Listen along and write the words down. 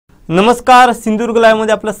नमस्कार, सिंधुदुर्ग लाईव्ह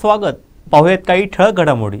मध्ये आपलं स्वागत। पाहूयात काही ठळक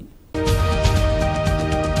घडामोडी।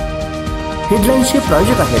 हेडलाईन्सचे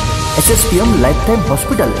प्रायोजक आहेत एसएसपीएम lifetime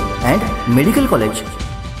hospital and medical college.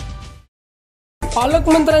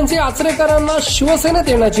 पालकमंत्र्यांची आचरेकरांना शिवसेनेत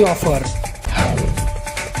येण्याची ऑफर।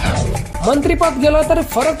 मंत्रिपद गेला तरी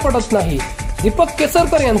फरक पडत नाही, दीपक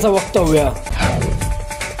केसरकर यांचं वक्तव्य।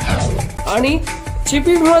 आणि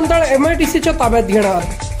चिपी विमानतळ एमआयडीसीच्या ताब्यात घेणार,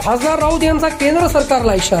 खासदार राऊत यांचा केंद्र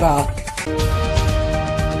सरकारला इशारा।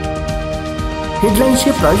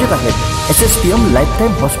 हेडलाईन्सचे प्रायोजक आहेत एसएसपीएम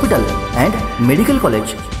lifetime hospital and medical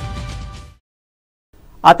college.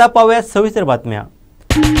 आता पाहूयात सविस्तर बातम्या।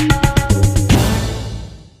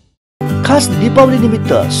 खास दीपावली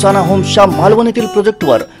निमित्त सना होम्सच्या मालवण येथील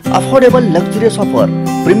प्रोजेक्टवर affordable luxurious offer.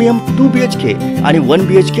 Premium 2 BHK आणि 1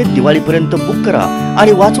 BHK दिवाळीपर्यंत बुक करा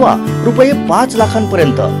आणि वाचवा रुपये 5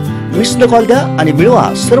 लाखांपर्यंत। मिस्ड कॉल द्या आणि मिळवा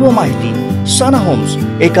सर्व माहिती। सना होम्स,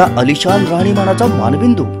 एका अलिशान राहणीमानाचा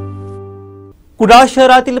मानबिंदू। कुडाळ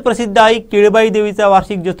शहरातील प्रसिद्ध आई केळबाई देवीचा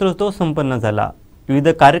वार्षिक जत्रोत्सव संपन्न झाला। विविध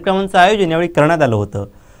कार्यक्रमांचं आयोजन यावेळी करण्यात आलं होतं।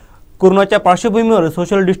 कोरोनाच्या पार्श्वभूमीवर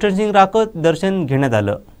सोशल डिस्टन्सिंग राखत दर्शन घेण्यात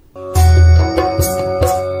आलं।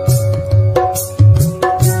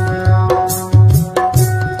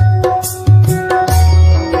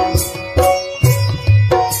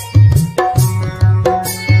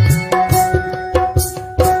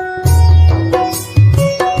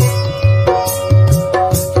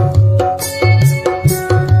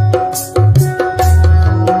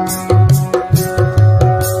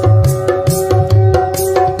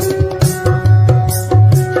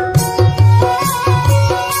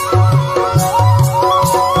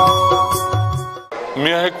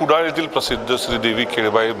 कुडाळ येथील प्रसिद्ध श्रीदेवी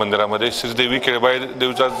केळबाई मंदिरामध्ये श्रीदेवी केळबाई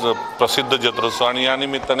देवीचा प्रसिद्ध जत्रोत्सव आणि या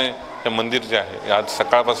निमित्ताने हे मंदिर जे आहे आज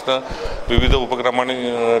सकाळपासून विविध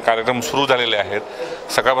उपक्रमाने कार्यक्रम सुरू झालेले आहेत।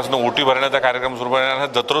 सकाळपासून ओटी भरण्याचा कार्यक्रम सुरू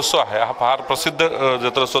करण्याचा जत्रोत्सव आहे। हा फार प्रसिद्ध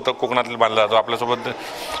जत्रोत्सव तर कोकणातील मानला जातो। आपल्यासोबत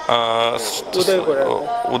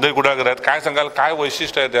उदय कुडाळकर आहेत। काय सांगाल, काय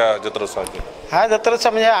वैशिष्ट्य आहे त्या जत्रोत्सवाचे? हा जत्रोत्सव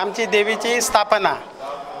म्हणजे आमची देवीची स्थापना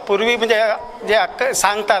पूर्वी म्हणजे जे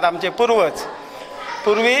सांगतात आमचे पूर्वज,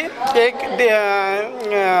 पूर्वी एक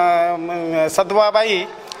सदवाबाई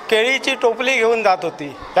केळीची टोपली घेऊन जात होती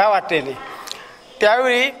त्या वाटेने।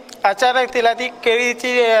 त्यावेळी अचानक तिला ती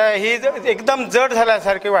केळीची ही एकदम जड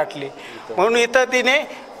झाल्यासारखी वाटली, म्हणून इथं तिने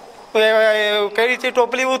केळीची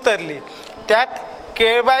टोपली उतरली। त्यात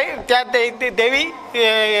केळबाई, त्यात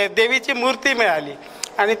देवीची मूर्ती मिळाली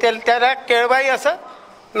आणि त्याला केळबाई असं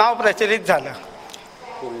नाव प्रचलित झालं।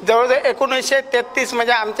 जवळजवळ 1933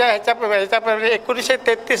 म्हणजे आमच्या ह्याच्याप्रमाणे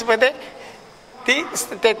 1933 मध्ये ती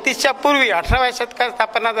 33च्या पूर्वी 18व्या शतकात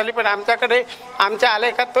स्थापना झाली, पण आमच्याकडे आमच्या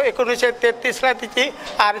आलेखात तो 1933ला तिची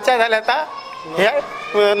अर्चा झाल्याचा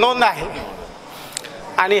ह्या नोंद आहे।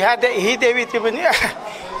 आणि ही देवीची म्हणजे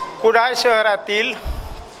कुडाळ शहरातील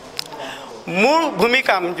मूळ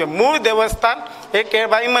भूमिका म्हणजे मूळ देवस्थान हे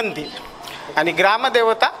केळबाई मंदिर आणि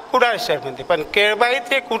ग्रामदेवता कुडाळ शहरमध्ये। पण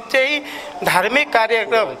केळबाईचे कुठचेही धार्मिक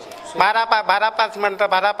कार्यक्रम 12-5 म्हणतात,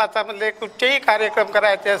 12-5 कुठचेही कार्यक्रम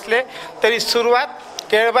करायचे असले तरी सुरुवात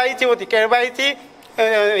केळबाईची होती। केळबाईची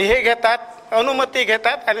हे घेतात, अनुमती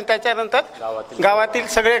घेतात आणि त्याच्यानंतर गावातील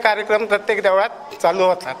सगळे कार्यक्रम प्रत्येक देवळात चालू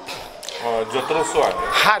होतात। जत्रोत्सव आहे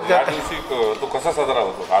हा तो कसा साजरा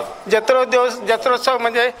होतो? आज जत्रोत्सव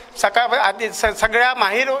म्हणजे सकाळ आधी सगळ्या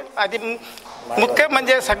माहीर आधी मुख्य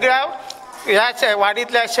म्हणजे सगळ्या ह्या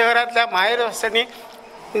वाडीतल्या शहरातल्या माहेरवासिनी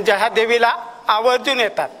ज्या देवीला आवर्जून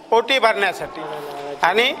येतात ओटी भरण्यासाठी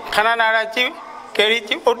आणि खणानारळाची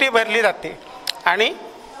केळीची ओटी भरली जाते। आणि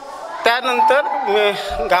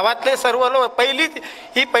त्यानंतर गावातले सर्व लोक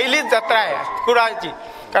पहिलीच जत्रा आहे कुडाळची,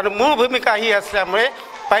 कारण मूळ भूमिका ही असल्यामुळे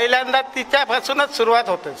पहिल्यांदा तिच्यापासूनच सुरुवात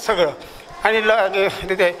होते सगळं। आणि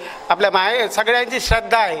तिथे आपल्या सगळ्यांची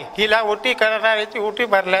श्रद्धा आहे, हिला ओटी करणाऱ्याची ओटी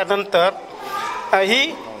भरल्यानंतर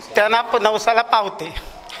ही त्यांना नवसाला पावते,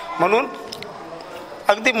 म्हणून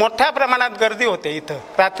अगदी मोठ्या प्रमाणात गर्दी होते। इथं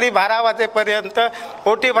रात्री 12 वाजेपर्यंत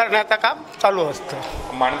ओटी भरण्याचं काम चालू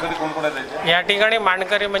असतं। मानकरी कोण कोण आहेत या ठिकाणी?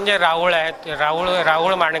 मानकरी म्हणजे राऊळ आहेत,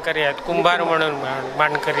 राऊळ मानकरी आहेत, कुंभार म्हणून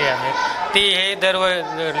मानकरी आहेत। ती हे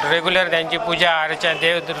रेग्युलर त्यांची पूजा अर्चा,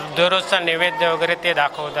 दररोजचा नैवेद्य वगैरे ते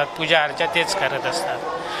दाखवतात, पूजा अर्चा तेच करत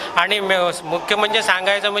असतात। आणि मुख्य म्हणजे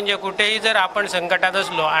सांगायचं म्हणजे कुठेही जर आपण संकटात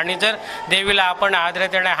असलो आणि जर देवीला आपण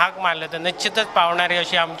आदराने हाक मारलं तर निश्चितच पावणारी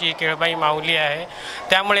अशी आमची केळबाई माऊली आहे।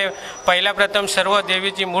 त्यामुळे पहिल्या प्रथम सर्व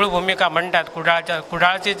देवीची मूळ भूमिका म्हणतात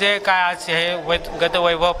कुडाळची जे काय आज हे गत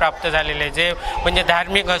वैभव प्राप्त झालेले आहे, जे म्हणजे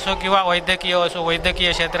धार्मिक असो किंवा वैद्यकीय असो,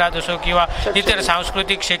 वैद्यकीय क्षेत्रात असो किंवा इतर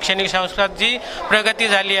सांस्कृतिक शैक्षणिक संस्थात जी प्रगती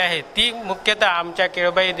झाली आहे ती मुख्यतः आमच्या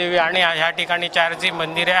केळबाई देवी आणि ह्या ठिकाणी 4 जी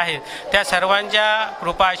मंदिरे आहेत त्या सर्वांच्या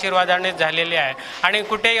कृपा आशीर्वादानेच झालेली आहे. आणि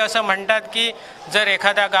कुठेही असं म्हणतात की जर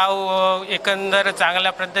एखादा गाव एकंदर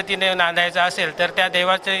चांगल्या पद्धतीने नांदायचं असेल तर त्या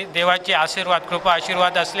देवाची आशीर्वाद कृपा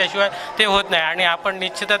आशीर्वाद असल्याशिवाय ते होत नाही. आणि आपण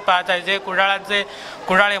निश्चितच पाहत आहे जे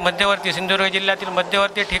कुडाळ हे मध्यवर्ती सिंधुदुर्ग जिल्ह्यातील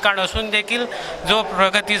मध्यवर्ती ठिकाण असून देखील जो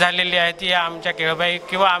प्रगती झालेली आहे ती आमच्या केळबाई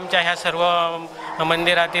किंवा आमच्या ह्या सर्व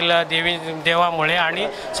मंदिरातील देवामुळे आणि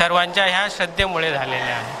सर्वांच्या ह्या श्रद्धेमुळे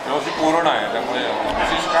झालेल्या आहे. कोरोना आहे त्यामुळे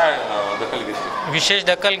विशेष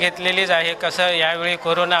दखल घेतलेलीच आहे. कसं यावेळी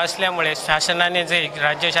कोरोना असल्यामुळे शासनाने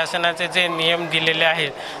राज्य शासनाचे जे नियम दिलेले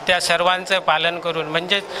आहेत त्या सर्वांचं पालन करून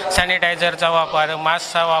म्हणजे सॅनिटायझरचा वापर,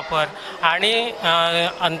 मास्कचा वापर आणि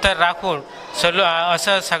अंतर राखून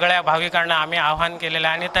असं सगळ्या भाविकांना आम्ही आवाहन केलेलं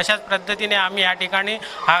आहे. आणि तशाच पद्धतीने आम्ही या ठिकाणी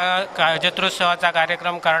हा जत्रोत्सवाचा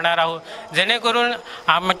कार्यक्रम करणार आहोत, जेणेकरून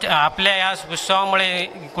आपल्या या उत्सवामुळे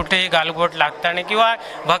कुठेही गालबोट लागता नाही किंवा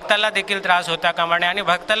भक्ताला देखील त्रास होता कामा नये आणि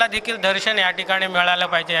भक्ताला देखील दर्शन या ठिकाणी मिळालं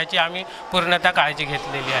पाहिजे याची आम्ही पूर्णतः काळजी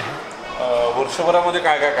घेतलेली आहे. वर्षभरामध्ये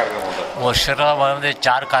काय काय कार्यक्रम होतात? वर्षभरामध्ये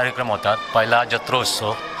 4 कार्यक्रम होतात. पहिला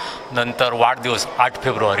जत्रोत्सव, नंतर वाढदिवस 8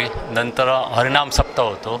 फेब्रुवारी, नंतर हरिनाम सप्ताह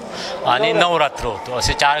होतो आणि नवरात्र होतो.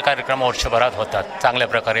 असे 4 कार्यक्रम वर्षभरात होतात चांगल्या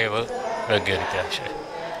प्रकारे योग्यरित्या.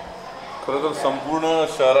 खरं तर संपूर्ण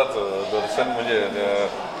शहराचं दर्शन म्हणजे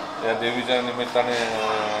या देवीच्या निमित्ताने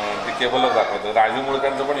ते केबलच दाखवतं. राजू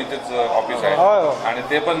मुळकांचं पण इथेच ऑफिस आहे आणि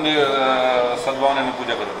ते पण सद्भावनेने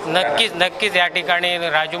पूजा करतात. नक्कीच या ठिकाणी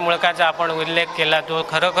राजू मुळकाचा आपण उल्लेख केला तो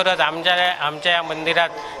खरोखरच आमच्या या मंदिरात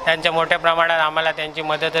त्यांच्या मोठ्या प्रमाणात आम्हाला त्यांची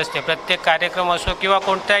मदत असते. प्रत्येक कार्यक्रम असो किंवा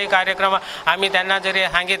कोणताही कार्यक्रम आम्ही त्यांना जरी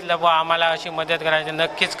सांगितलं बुवा आम्हाला अशी मदत करायची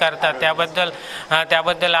नक्कीच करतात.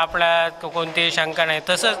 त्याबद्दल आपल्या कोणतीही शंका नाही.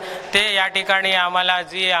 तसंच ते या ठिकाणी आम्हाला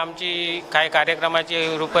जी आमची काय कार्यक्रमाची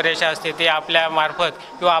रूपरेषा असते ते आपल्यामार्फत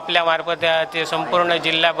किंवा आपल्यामार्फत ते संपूर्ण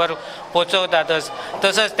जिल्हाभर पोचवतातच.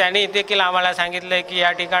 तसंच त्यांनी देखील आम्हाला सांगितलं आहे की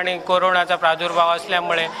या ठिकाणी कोरोनाचा प्रादुर्भाव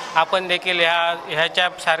असल्यामुळे आपण देखील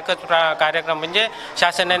ह्याच्यासारखंच कार्यक्रम म्हणजे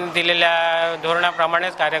शासनाने दिलेल्या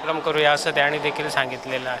धोरणाप्रमाणेच कार्यक्रम करूया असं त्यांनी देखील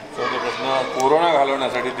सांगितलेलं आहे. कोरोना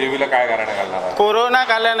घालवण्यासाठी देवीला काय गाराणे घालणार आहे? कोरोना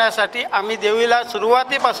घालवण्यासाठी आम्ही देवीला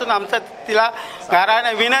सुरुवातीपासून तिला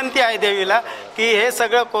गाराणे विनंती आहे देवीला की हे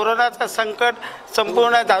सगळं कोरोनाचं संकट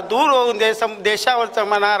संपूर्ण दूर होऊन दे. देशावरचं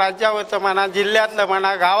म्हणा, राज्यावरचं म्हणा, जिल्ह्यातलं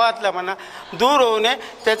म्हणा, गावातलं म्हणा दूर होऊ नये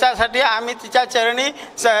त्याच्यासाठी आम्ही तिच्या चरणी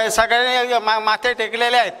सगळ्यांनी माथे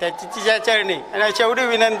टेकलेले आहेत तिच्या चरणी आणि एवढी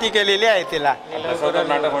विनंती केलेली आहे तिला.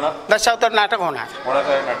 दशावतार नाटक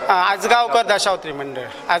होणार. आजगावकर दशावतारी मंडळ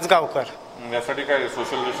आजगावकर. यासाठी काय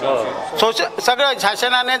सोशल सगळं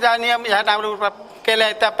शासनाने ज्या नियम ह्या केले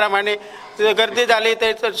आहेत त्याप्रमाणे गर्दी झाली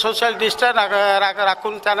तर सोशल डिस्टन्स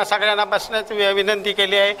राखून त्यांना सगळ्यांना बसण्याची विनंती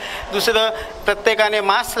केली आहे. दुसरं प्रत्येकाने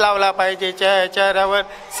मास्क लावला पाहिजे, चेहऱ्यावर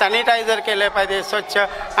सॅनिटायझर केलं पाहिजे स्वच्छ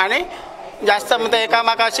आणि जास्त म्हणजे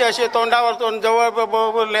एकामेकाशी असे तोंडावर तोंड जवळ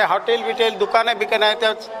बोलले हॉटेल बिटेल दुकानं आहे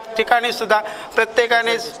त्या ठिकाणी सुद्धा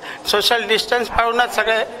प्रत्येकाने सोशल डिस्टन्स पाळूनच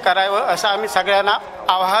सगळे करावं असं आम्ही सगळ्यांना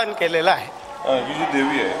आवाहन केलेलं आहे. ही जी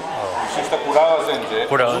देवी आहे विशेषतः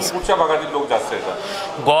कुठच्या भागातील लोक जास्त येतात?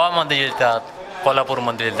 गोवामध्ये येतात,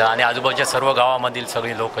 कोल्हापूरमध्ये येतात आणि आजूबाजूच्या सर्व गावामधील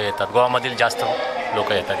सगळी लोक येतात. गोवामधील जास्त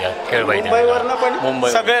लोक येतात या केळबाई. मुंबईवरनं पण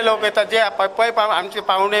सगळे लोक येतात. जे आमचे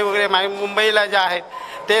पाहुणे वगैरे मुंबईला जे आहेत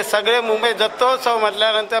ते सगळे मुंबई जत्रोत्सव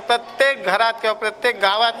म्हटल्यानंतर प्रत्येक घरात किंवा प्रत्येक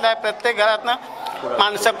गावातल्या प्रत्येक घरातनं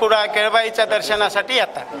माणसं कुडा केळबाईच्या दर्शनासाठी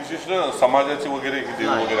येतात. विशिष्ट समाजाची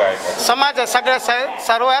वगैरे आहे? समाज सगळ्या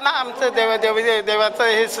सर्वांना आमचं देवाचं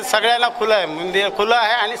हे सगळ्यांना खुलं आहे, मंदिर खुलं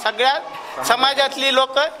आहे आणि सगळ्या समाजातली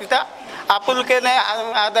लोक इथं आपुलकेने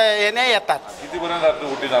येणे येतात. कितीपर्यंत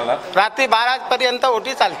रात्री ओटी चालणार? रात्री 12 पर्यंत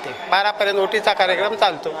ओटी चालते. 12 पर्यंत ओटीचा कार्यक्रम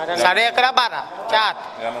चालतो. 11:30-12च्या आत.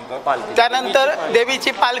 त्यानंतर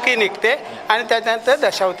देवीची पालखी निघते आणि त्याच्यानंतर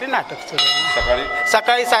दशावतारी नाटक सुरू.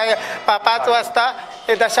 सकाळी 5 वाजता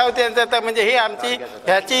हे दशावतारी म्हणजे ही आमची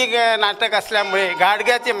ह्याची नाटक असल्यामुळे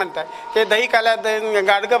गाडग्याची म्हणतात. ते दहीकाला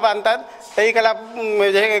गाडगं बांधतात, दहीकाला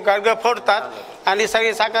म्हणजे गाडगं फोडतात आणि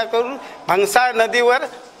सगळी साखर करून भंगसाळ नदीवर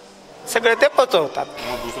सगळे ते पोचवतात.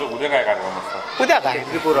 उद्या काय कार्यक्रम असतात? उद्या काय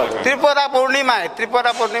त्रिपुरा पौर्णिमा आहे.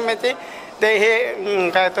 त्रिपुरा पौर्णिमेचे ते हे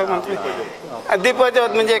काय तो म्हणतो दीपज्योत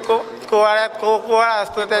म्हणजे कोवाळ्यात कोवाळा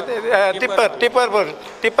असतो त्या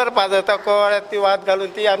टिपर पाजवतात. कोवाळ्यात ती वात घालून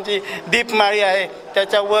ती आमची दीपमाळी आहे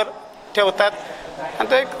त्याच्यावर ठेवतात आणि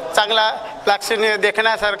तो एक चांगला लाक्षणीय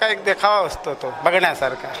देखण्यासारखा एक देखावा असतो तो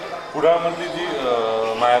बघण्यासारखा. कुडाळमधली जी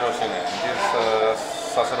मायारोशन आहे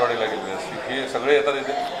सासरवाडीला गेले हे सगळे येतात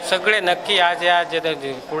इथे? सगळे नक्की आज या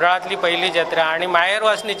कुडाळातली पहिली जत्रा आणि माहेर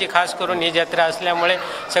वासनीची खास करून ही जत्रा असल्यामुळे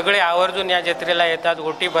सगळे आवर्जून या जत्रेला येतात,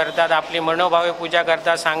 ओटी भरतात, आपली मनोभावे पूजा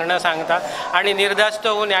करतात, सांगतात आणि निर्धास्त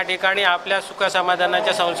होऊन या ठिकाणी आपल्या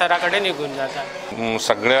सुखसमाधानाच्या संसाराकडे निघून जातात.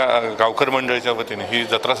 सगळ्या गावकर मंडळीच्या वतीने ही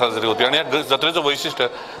जत्रा साजरी होती आणि या जत्रेचं वैशिष्ट्य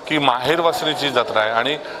की माहेर वासनीची जत्रा आहे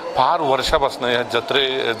आणि फार वर्षापासून या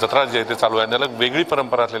जत्रा जी आहे ते चालू आहे. त्याला वेगळी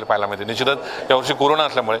परंपरा असलेली पाहायला मिळते. निश्चितच यावर्षी कोरोना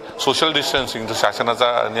असल्यामुळे सोशल डिस्टन्सिंग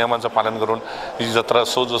शासनाचा नियमांचं पालन करून ही जत्रा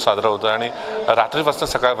सोज साजरा होतं आणि रात्रीपासून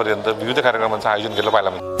सकाळपर्यंत विविध कार्यक्रमांचं आयोजन केलं पाहायला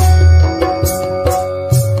मिळतं.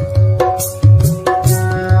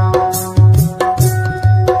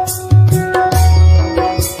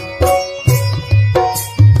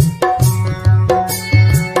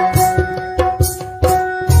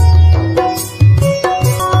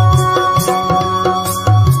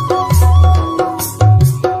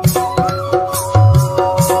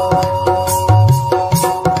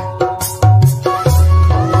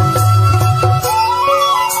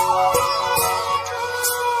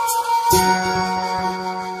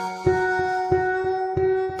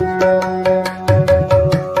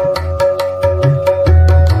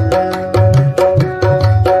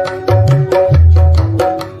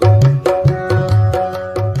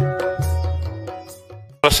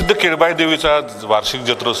 प्रसिद्ध केळबाई देवीचा वार्षिक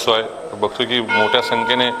जत्रोत्सव आहे. बघतो की मोठ्या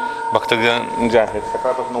संख्येने भक्तजन जे आहेत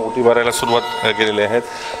सकाळपासून ओटी भरायला सुरुवात केलेली आहेत.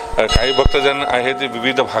 काही भक्तजन आहेत ते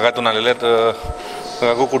विविध भागातून आलेले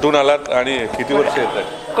आहेत. कुठून आलात आणि किती वर्ष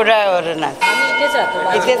येतात? कुडाळवरून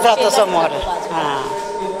इथेच राहतो समोर.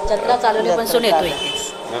 जत्रा चालवली पण सून येतो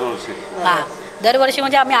इथेच दरवर्षी.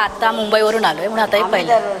 म्हणजे आम्ही आता मुंबईवरून आलोय म्हणून आता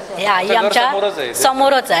पहिलं हे आई आमच्या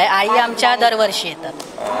समोरच आहे. आई आमच्या दरवर्षी येतात.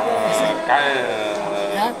 काय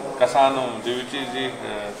कसा देवीची जी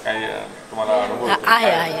काय तुम्हाला अनुभव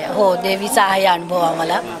आहे? हो, देवीचा आहे अनुभव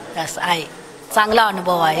आम्हाला. असं आहे, चांगला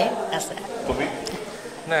अनुभव आहे. असं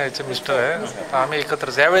नाही, याचे मिस्टर आहे. आम्ही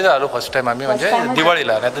एकत्रच यावेळी आलो फर्स्ट टाइम आम्ही, म्हणजे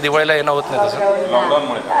दिवाळीला. नाही तर दिवाळीला येणं होत नाही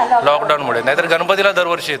तसं लॉकडाऊनमुळे. नाहीतर गणपतीला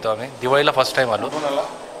दरवर्षी येतो आम्ही. दिवाळीला फर्स्ट टाइम आलो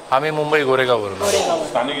आम्ही. मुंबई गोरेगाववरून.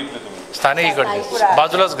 स्थानिक इकडचे,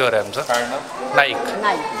 बाजूलाच घर आहे आमचं. नाईक,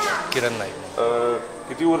 किरण नाईक.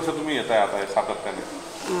 किती वर्ष तुम्ही येत आहे आता सातत्याने?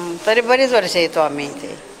 तरी बरीच वर्ष येतो आम्ही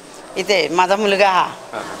इथे. माझा मुलगा हा.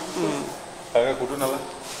 कुठून आला?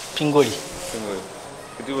 पिंगोळी.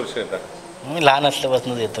 किती वर्ष येतात? मी लहान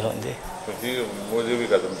असल्यापासूनच येतो. म्हणजे ही मूळदेवी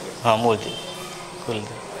का तुमची? हां, मूळदेवी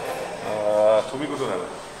कुलदेवी. तुम्ही कुठून आला?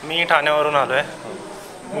 मी ठाण्यावरून आलो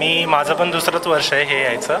आहे. माझं पण दुसरंच वर्ष आहे हे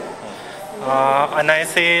यायचं.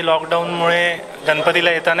 अनायसे लॉकडाऊनमुळे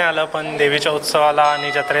गणपतीला येता नाही आलं, पण देवीच्या उत्सवाला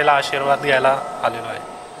आणि जत्रेला आशीर्वाद घ्यायला आलेलो आहे.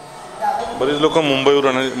 बरेच लोक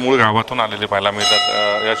मुंबईवरून आणि मूळ गावातून आलेले पाहायला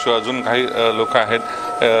मिळतात. याशिवाय अजून काही लोक आहेत.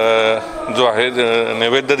 जो आहे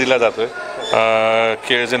नैवेद्य दिला जातोय,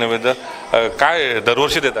 केळचे नैवेद्य. काय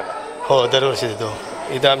दरवर्षी देता? हो, दरवर्षी देतो.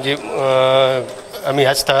 इथं आम्ही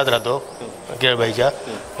ह्याच स्थळात राहतो, केळबाईच्या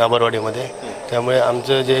नाबरवाडीमध्ये. त्यामुळे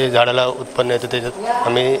आमचं जे झाडाला उत्पन्न येतं त्याच्यात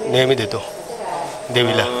आम्ही नेहमी देतो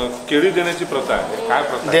देवीला. केळी देण्याची प्रथा आहे? काय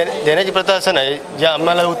प्रथा? देण्याची प्रथा असं नाही, जे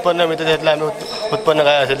आम्हाला उत्पन्न मिळतं त्यातलं आम्ही उत्पन्न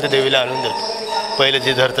काय असेल ते देवीला आणून देतो. पहिलं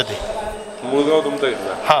जे धरतं ते. मूळगाव तुमचं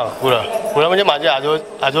इथलं? हां, कुडाळ म्हणजे माझे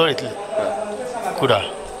आजोळ इथले कुडाळ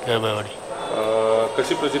केळबाईवाडी.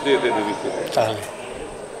 कशी प्रसिद्धी येते देवीची? चांगली.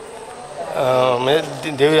 म्हणजे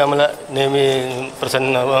देवी आम्हाला नेहमी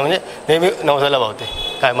प्रसन्न, म्हणजे नेहमी नवसाला भावते.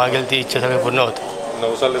 काय मागेल ती इच्छा सगळी पूर्ण होते.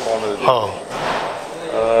 नवसाला पावणं? हो.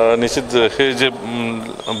 निश्चित हे जे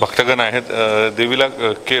भक्तगण आहेत देवीला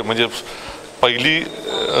म्हणजे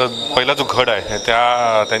पहिला जो घड आहे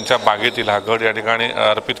त्यांच्या बागेतील हा घड या ठिकाणी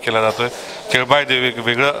अर्पित केला जातोय. केळबाई देवी एक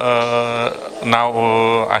वेगळं नाव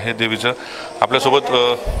आहे देवीचं. आपल्यासोबत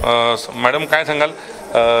मॅडम काय सांगाल,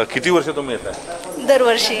 किती वर्ष तुम्ही येत आहे?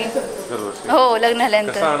 दरवर्षी. हो, लग्न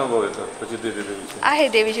झाल्यानंतर. कसा अनुभव येतो प्रचिती देवीची? आहे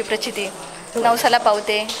देवीची प्रचिती, नवसाला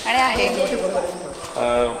पावते आणि आहे.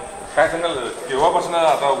 काय सांगाल, केव्हापासून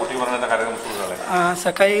आता ओटी भरण्याचा कार्यक्रम सुरू झाला?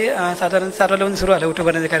 सकाळी साधारण 7 वाजून सुरू झाला ओटी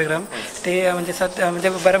भरण्याचा कार्यक्रम. ते म्हणजे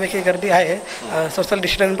बऱ्यापैकी गर्दी आहे. सोशल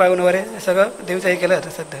डिस्टन्स पाळून वगैरे सगळं देवीचं हे केलं जातं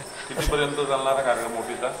सध्या. कितीपर्यंत चालणारा कार्यक्रम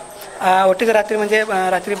ओटीचा? ओटीचं रात्री म्हणजे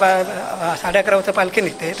रात्री 11:30 वाजता पालखी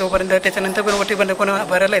निघते तोपर्यंत. त्याच्यानंतर पण ओटी कोण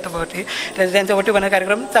भरायला येतं ओटी, त्यांचा ओटी भरण्याचा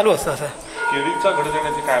कार्यक्रम चालू असतो. असं केळीचा घड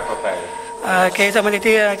देण्याची काय प्रथा आहे? केळीचा म्हणजे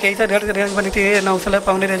ती केळीचा धड म्हणजे ती नवसाला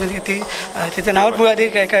पाहुणे ती तिचं नाव आधी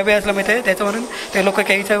काय वेळ असलं माहिती आहे. त्याच्यावरून ते लोक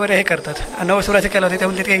केळीचा वगैरे हे करतात. नवस वगैरे केलं होतं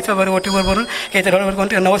त्यामुळे केळीचा वगैरे ओटीवर भरून केळीचा धडवर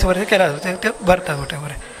कोणते नवस वगैरे केला होता ते भरतात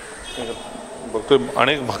ओट्यावर. बघतोय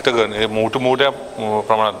अनेक भक्तगण हे मोठ्या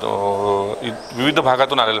प्रमाणात विविध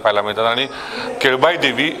भागातून आलेले पाहायला मिळतात. आणि केळबाई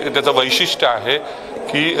देवी त्याचं वैशिष्ट्य आहे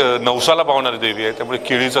की नवसाला पावणारी देवी आहे, त्यामुळे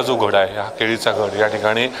केळीचा जो घड आहे, हा केळीचा घड या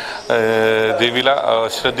ठिकाणी देवीला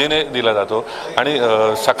श्रद्धेने दिला जातो आणि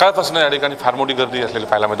सकाळपासून या ठिकाणी फार मोठी गर्दी असलेली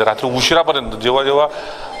पाहायला मिळते. रात्री उशिरापर्यंत जेव्हा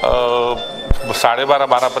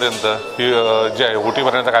 12:30-12पर्यंत ही जे आहे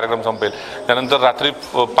ओटीपर्यंतचा कार्यक्रम संपेल, त्यानंतर रात्री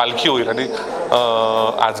पालखी होईल आणि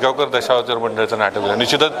आजगावकर दशावतार मंडळाचं नाटक होईल.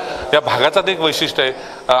 निश्चितच या भागाचं एक वैशिष्ट्य आहे.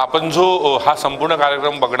 आपण जो हा संपूर्ण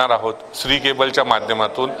कार्यक्रम बघणार आहोत श्री केबलच्या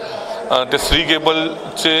माध्यमातून, ते श्री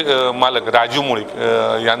केबलचे मालक राजू मुळीक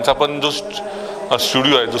यांचा पण जो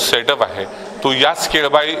स्टुडिओ आहे, जो सेटअप आहे, तो याच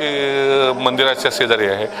केळबाई मंदिराच्या शेजारी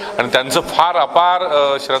आहे आणि त्यांचं फार अपार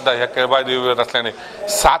श्रद्धा ह्या केळबाई देवीवर असल्याने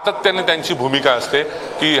सातत्याने त्यांची भूमिका असते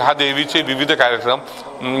की ह्या देवीचे विविध कार्यक्रम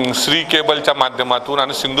श्री केबलच्या माध्यमातून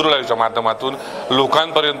आणि सिंधुदुर्गच्या माध्यमातून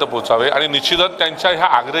लोकांपर्यंत पोचावे आणि निश्चितच त्यांच्या ह्या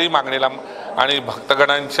आग्रही मागणीला आणि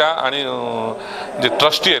भक्तगणांच्या आणि जे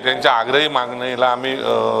ट्रस्टी आहेत त्यांच्या आग्रही मागणीला आम्ही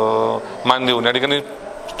मान देऊन या ठिकाणी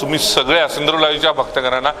तुम्ही सगळ्या सिंधुदुर्गच्या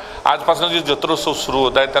भक्तगणांना आजपासून जे जत्रोत्सव सुरू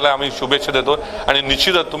होत आहे त्याला आम्ही शुभेच्छा देतो आणि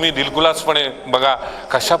निश्चितच तुम्ही दिलखुलासपणे बघा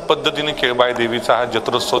कशा पद्धतीने केळबाई देवीचा हा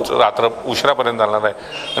जत्रोत्सव रात्र उशिरापर्यंत चालणार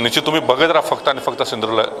आहे. निश्चित तुम्ही बघत राहा फक्त आणि फक्त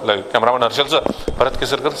सिंधुदुर्ग लाईव्ह. कॅमेरामॅन हर्षलचं भरत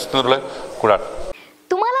केसरकर, सिंधुदुर्ग कुडाळ.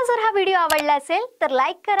 तुम्हाला जर हा व्हिडिओ आवडला असेल तर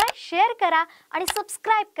लाईक करा, शेअर करा आणि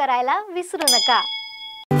सबस्क्राईब करायला विसरू नका.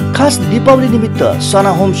 खास दीपावली निमित्त सना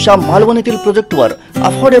होम्सच्या मालवण येथील प्रोजेक्टवर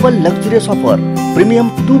affordable luxurious offer premium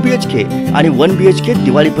 2 BHK आणि 1 BHK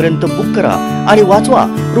दिवाळीपर्यंत बुक करा आणि वाचवा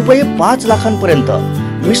रुपये 5 लाखांपर्यंत.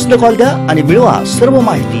 मिस्ड कॉल द्या आणि मिळवा सर्व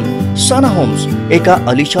माहिती. सना होम्स, एका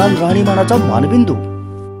अलिशान राहणीमानाचा मानबिंदू.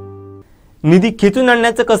 निधी खेचून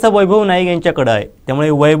आणण्याचं कसं वैभव नाईक यांच्याकडे आहे, त्यामुळे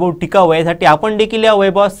वैभव टिकावं यासाठी आपण देखील या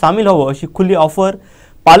वैभवात सामील व्हावं अशी खुली ऑफर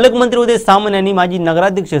पालकमंत्री उदय सामंत यांनी माजी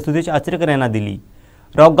नगराध्यक्ष सुदेश आचरेकर यांना दिली.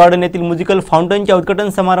 रॉक गार्डन येथील म्युझिकल फाउंटनच्या उद्घाटन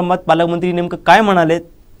समारंभात पालकमंत्री नेमकं काय म्हणालेत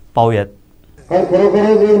पाहूयात.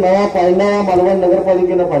 खरोखरच एक नवा पाळणा मालवण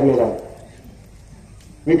नगरपालिकेनं पाडलेला.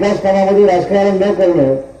 विकास कामामध्ये राजकारण न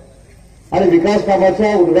करणं आणि विकास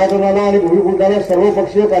कामाच्या उद्घाटनाला आणि भूमिपूजनाला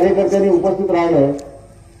सर्वपक्षीय कार्यकर्त्यांनी उपस्थित राहणं,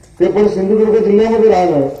 ते पण सिंधुदुर्ग जिल्ह्यामध्ये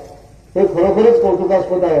राहणं, हे खरोखरच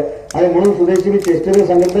कौतुकास्पद आहे आणि म्हणून सुदेशजी मी चेष्टेने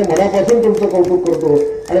सांगत नाही, मनापासून तुमचं कौतुक करतो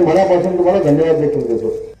आणि मनापासून तुम्हाला धन्यवाद देखील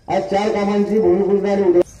देतो. आज 4 कामांची भूमिपूजन आणि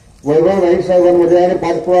वैभव नाईक साहेबांमध्ये आणि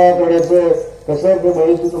पाठपुरावा करण्याचं कसं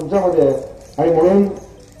बळीची तुमच्यामध्ये आहे आणि म्हणून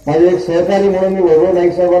माझे एक सहकारी म्हणून मी वैभव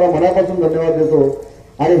नाईक साहेबांना मनापासून धन्यवाद देतो.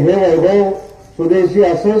 आणि हे वैभव सुदेशी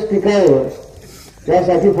असंच टिकावं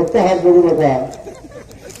यासाठी फक्त हात जोडू नका,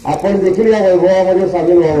 आपण देखील या वैभवामध्ये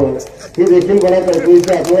सामील व्हावं ही देखील मला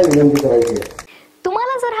कळकळीची आपल्याला विनंती करायची आहे.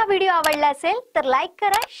 तुम्हाला जर हा व्हिडिओ आवडला असेल तर लाईक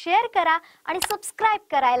करा, शेअर करा आणि सबस्क्राईब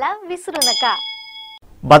करायला विसरू नका.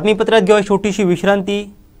 बातमीपत्रात घेऊया छोटीशी विश्रांती.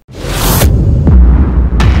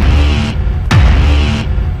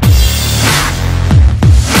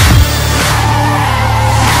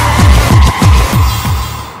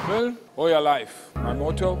 Or your life. My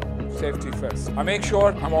motto, safety first. I make sure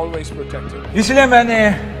I'm always protected. इसलिए मैंने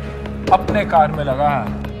अपने कार में लगाया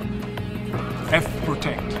F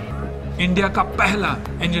Protect, इंडिया का पहला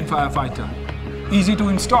engine fire fighter, easy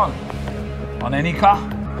to install on any car,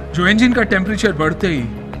 जो इंजन का टेम्परेचर बढ़ते ही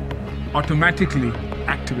ऑटोमेटिकली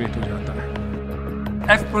एक्टिवेट हो जाता है.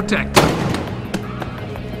 F Protect,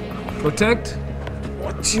 protect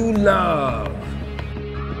what you love.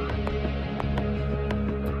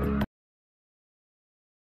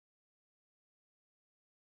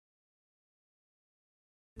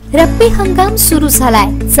 रब्बी हंगाम सुरू झालाय,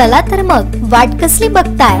 चला तर मग वाट कसली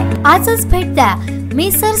बघताय, आजच भेट द्या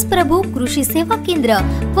मेसर्स प्रभू कृषी सेवा केंद्र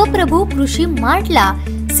व प्रभू कृषी मार्टला.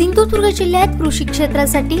 सिंधुदुर्ग जिल्ह्यात कृषी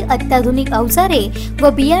क्षेत्रासाठी अत्याधुनिक अवजारे व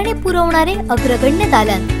बियाणे पुरवणारे अग्रगण्य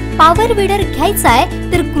दालन. पॉवर विडर घ्यायचाय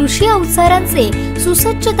तर कृषी अवजारांचे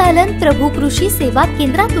सुसज्ज दालन प्रभू कृषी सेवा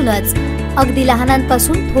केंद्रातूनच. अगदी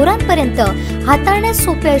लहानांपासून थोरांपर्यंत हाताळण्यास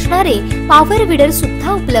सोपे असणारे पॉवर विडर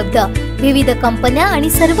सुद्धा उपलब्ध. विविध कंपन्या आणि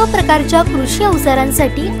सर्व प्रकारच्या कृषी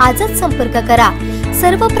अवजारांसाठी आजच संपर्क करा.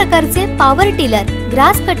 सर्व प्रकारचे power tiller,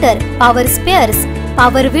 grass cutter, power spares,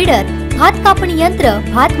 power weeder, भात कापणी यंत्र,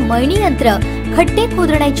 भात मळणी यंत्र, खड्डे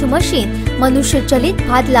खोदण्याची मशीन, मनुष्यचलित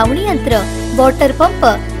भात लावणी यंत्र, वॉटर पंप,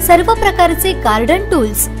 सर्व प्रकारचे गार्डन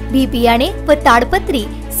टूल्स, बी बियाणे व ताडपत्री,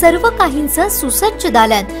 सर्व काहींचं सुसज्ज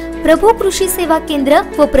दालन. प्रभू कृषी सेवा केंद्र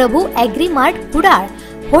व प्रभू agree mart Kudal.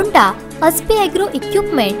 Honda, अस्पी agro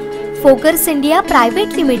equipment, focus India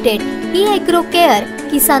private limited, E agro care,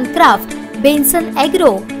 किसान craft, Benson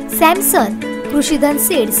agro, Samson, Krishidhan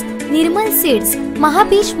seeds, निर्मल सीड्स,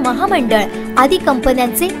 महाबीज महामंडळ आदी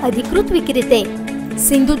कंपन्यांचे अधिकृत विक्रेते.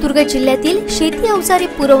 सिंधुदुर्ग जिल्ह्यातील शेती अवजारे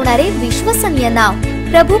पुरवणारे विश्वसनीय नाव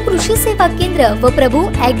प्रभू कृषी सेवा केंद्र व प्रभू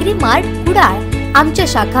ॲग्री मार्ट कुडाळ. आमच्या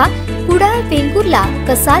शाखा कुडाळ, वेंगुर्ला,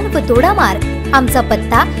 कसाल व दोडामार्ग. आमचा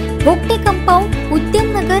पत्ता भोगटे कंपाऊंड,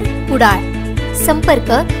 उद्यमनगर, कुडाळ.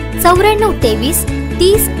 संपर्क 9423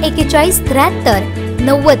 30 41 73,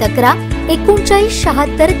 90 11 39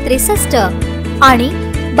 76 63 आणि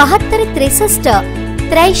 72 63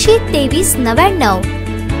 83 23 99.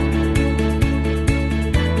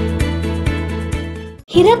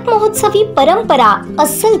 हिरक महोत्सवी परंपरा,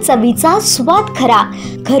 अस्सल चवीचा स्वाद खरा.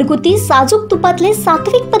 घरगुती साजूक तुपातले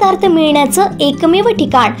सात्विक पदार्थ मिळण्याचं एकमेव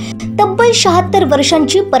ठिकाण. तब्बल 76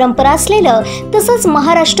 वर्षांची परंपरा असलेलं तसंच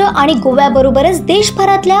महाराष्ट्र आणि गोव्याबरोबरच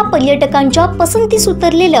देशभरातल्या पर्यटकांच्या पसंतीस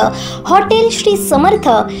उतरलेलं हॉटेल श्री समर्थ.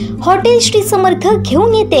 हॉटेल श्री समर्थ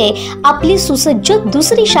घेऊन येते आपली सुसज्ज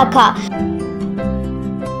दुसरी शाखा.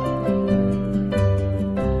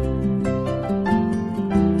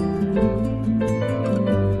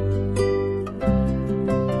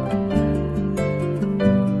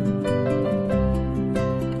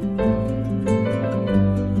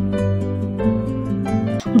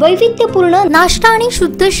 वैविध्यपूर्ण नाश्ता आणि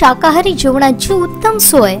शुद्ध शाकाहारी जेवणाची उत्तम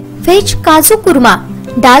सोय. व्हेज काजू कुर्मा,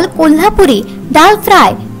 दाल कोल्हापुरी, दाल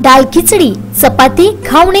फ्राय, दाल खिचडी, चपाती,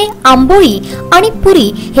 घावणे, आंबोळी आणि पुरी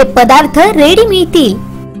हे पदार्थ रेडी मिळतील.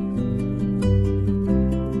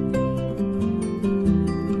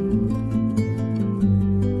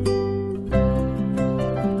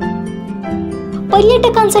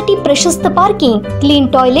 पर्यटकांसाठी प्रशस्त पार्किंग, क्लीन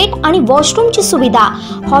टॉयलेट आणि वॉशरूमची सुविधा.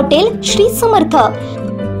 हॉटेल श्री समर्थ,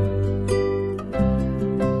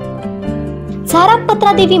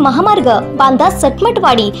 झारापत्रादेवी महामार्ग, बांदा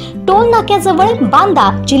सटमटवाडी, टोल नाक्याजवळ, बांदा,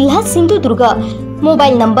 जिल्हा सिंधुदुर्ग.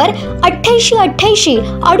 Mobile number 8888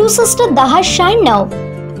 68 10 96.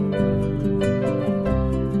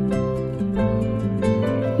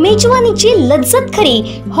 मेजवानीची लज्जत खरी,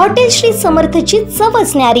 हॉटेल श्री समर्थची चव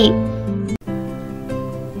असणारी.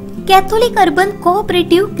 Catholic urban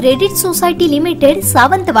cooperative credit society limited,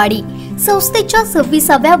 Sawantwadi. संस्थेच्या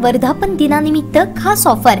 26व्या वर्धापन दिनानिमित्त खास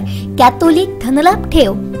ऑफर. कॅथोलिक धनलाभ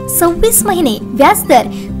ठेव 26 महिने, व्याजदर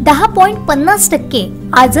 10.50%.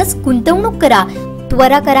 आजच गुंतवणूक करा,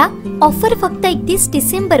 त्वरा करा. ऑफर फक्त 31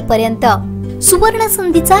 डिसेंबर पर्यंत. सुवर्ण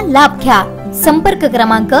संधीचा लाभ घ्या. संपर्क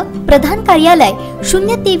क्रमांक प्रधान कार्यालय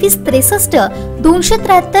 023 63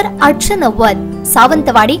 273 890,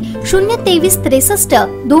 सावंतवाडी 023 63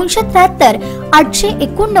 273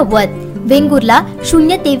 889, वेंगुर्ला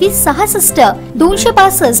 023 66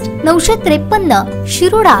 262 953,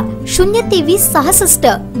 शिरोडा 023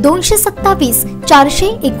 66 227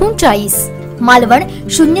 439, मालवण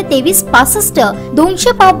 023 65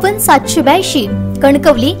 252 782,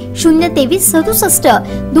 कणकवली 023 67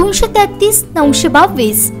 233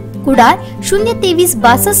 922, कुडाळ 023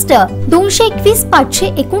 62 221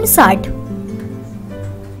 559.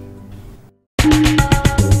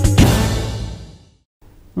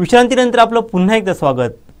 विश्रांतीनंतर आपलं पुन्हा एकदा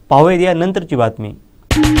स्वागत. पाहूया या नंतरची बातमी.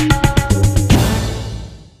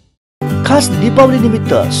 खास दीपावली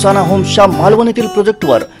निमित्त सना होम्सच्या मालवण येथील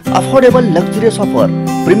प्रोजेक्टवर affordable luxurious offer.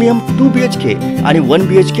 Premium 2 BHK आणि 1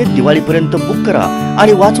 BHK दिवाळीपर्यंत बुक करा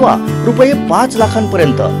आणि वाचवा रुपये 5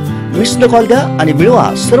 लाखांपर्यंत. मिस्ड कॉल द्या आणि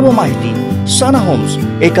मिळवा सर्व माहिती. सना होम्स,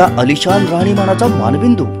 एका अलिशान राहणीमानाचा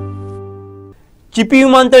मानबिंदू. चिपी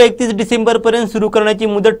विमानतळ 31 डिसेंबर पर्यंत सुरू करण्याची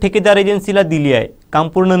मुदत ठेकेदार एजन्सीला दिली आहे. काम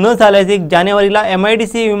पूर्ण न झाल्यास 1 जानेवारीला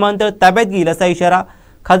MIDC विमानतळ ताब्यात घेईल असा इशारा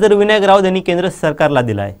खासदार विनायक राऊत यांनी केंद्र सरकारला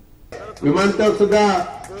दिला आहे. विमानतळ सुद्धा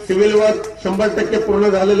सिव्हिल वर्क 100% पूर्ण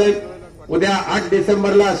झालेलं आहे. उद्या 8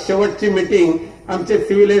 डिसेंबरला शेवटची मीटिंग आमचे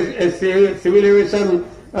सिव्हिल एव्हिएशन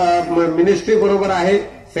मिनिस्ट्री बरोबर आहे,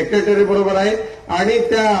 सेक्रेटरी बरोबर आहे आणि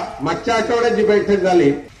त्या मागच्या आठवड्यात जी बैठक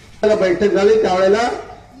झाली त्यावेळेला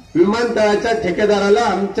विमानतळाच्या ठेकेदाराला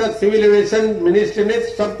आमच्या सिव्हिल एव्हिएशन मिनिस्ट्रीने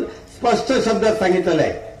स्पष्ट शब्दात सांगितलेलं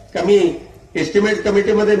आहे. कमी एस्टिमेट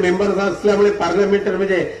कमिटीमध्ये मेंबर्स असल्यामुळे पार्लमेंटरी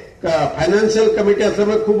म्हणजे फायनान्शियल कमिटी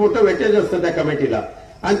असल्यामुळे खूप मोठं वेटेज असतं त्या कमिटीला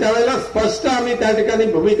आणि त्यावेळेला स्पष्ट आम्ही त्या ठिकाणी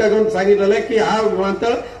भूमिका घेऊन सांगितलेलं आहे की हा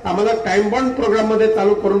विमानतळ आम्हाला टाइम बॉन्ड प्रोग्राममध्ये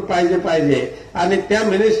चालू करून पाहिजे आणि त्या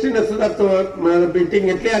मिनिस्ट्रीने सुद्धा मीटिंग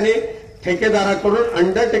घेतली आणि ठेकेदाराकडून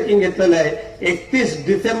अंडरटेकिंग घेतलेलं आहे. 31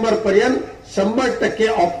 डिसेंबर पर्यंत 100%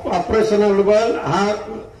 ऑपरेशनेबल हा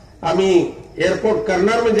आम्ही एअरपोर्ट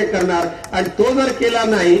करणार म्हणजे करणार आणि तो जर केला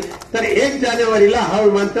नाही तर 1 जानेवारीला हा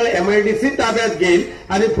विमानतळ MIDC ताब्यात घेईल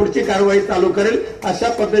आणि पुढची कारवाई चालू करेल. अशा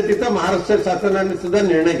पद्धतीचा महाराष्ट्र शासनाने सुद्धा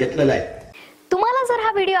निर्णय घेतलेला आहे. तुम्हाला जर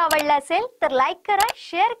हा व्हिडिओ आवडला असेल तर लाईक करा,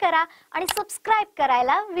 शेअर करा आणि सबस्क्राईब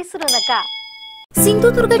करायला विसरू नका.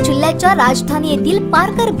 सिंधुदुर्ग जिल्ह्याच्या राजधानी येथील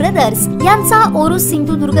पारकर ब्रदर्स यांचा ओरोस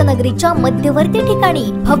सिंधुदुर्ग नगरीच्या मध्यवर्ती ठिकाणी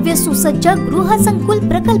भव्य सुसज्ज गृहसंकुल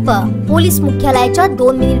प्रकल्प पोलीस मुख्यालयाच्या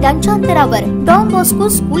 2 मिनिटांच्या अंतरावर, डॉन बॉस्को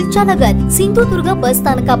स्कूलच्या लगत, सिंधुदुर्ग बस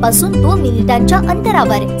स्थानकापासून 2 मिनिटांच्या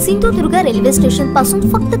अंतरावर, सिंधुदुर्ग रेल्वे स्टेशन पासून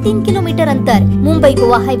फक्त 3 किलोमीटर अंतर, मुंबई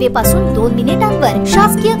गोवा हायवे पासून 2 मिनिटांवर,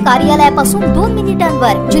 शासकीय कार्यालयापासून 2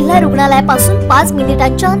 मिनिटांवर, जिल्हा रुग्णालयापासून 5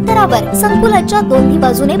 मिनिटांच्या अंतरावर, संकुलाच्या दोन्ही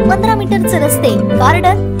बाजूने 15 मीटरचे रस्ते,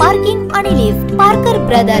 गार्डन, पार्किंग आणि लिफ्ट. पारकर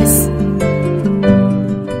ब्रदर्स.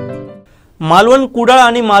 मालवण कुडाळ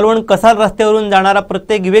आणि मालवण कसाल रस्त्यावरून जाणारा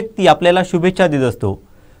प्रत्येक व्यक्ती आपल्याला शुभेच्छा देत असतो.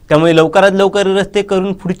 त्यामुळे लवकरात लवकर रस्ते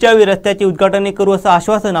करून पुढच्या वेळी रस्त्याचे उद्घाटन करू असं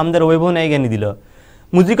आश्वासन आमदार वैभव नाईक यांनी दिलं.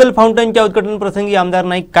 म्युझिकल फाउंटनच्या उद्घाटन प्रसंगी आमदार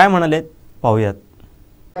नाईक काय म्हणाले पाहूयात.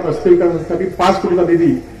 रस्ते विकासासाठी 5 कोटीचा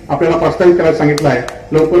निधी आपल्याला प्रस्तावित करायला सांगितला आहे.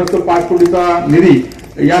 लवकरच तो 5 कोटीचा निधी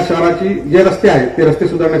या शहराची जे रस्ते आहेत ते रस्ते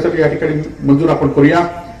सुधारण्यासाठी या ठिकाणी मंजूर आपण करूया.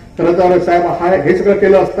 खरं तर साहेब हे सगळं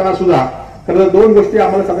केलं असताना सुद्धा खरं तर 2 गोष्टी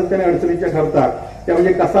आम्हाला सातत्याने अडचणीच्या ठरतात. त्या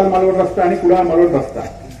म्हणजे कसाल मालवण रस्ता आणि कुडाळ मालवण रस्ता.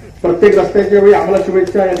 प्रत्येक रस्त्याच्या वेळी आम्हाला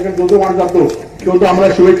शुभेच्छा या ठिकाणी जो माणूस जातो तो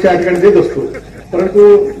आम्हाला शुभेच्छा या ठिकाणी देत असतो.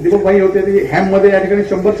 परंतु दीपकभाई होते ती हॅम मध्ये या ठिकाणी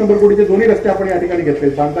 100 कोटीचे दोन्ही रस्ते आपण या ठिकाणी घेतले.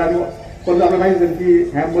 सांगता आणि पण आपल्याला माहिती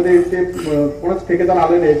की हॅम मध्ये ते कोणच ठेकेदार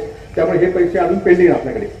आलेले आहेत, त्यामुळे हे पैसे अजून पेंडिंग आहे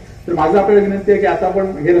आपल्याकडे. तर माझं आपल्याला विनंती आहे की आता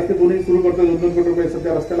आपण हे रस्ते दोन्ही सुरू करतो. 2-2 कोटी रुपये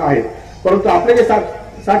सध्या रस्त्याला आहेत, परंतु आपले जे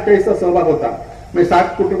 60-40चा सहभाग होता म्हणजे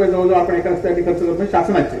 60 कोटी रुपये जवळजवळ आपण एका रस्त्यासाठी खर्च करतो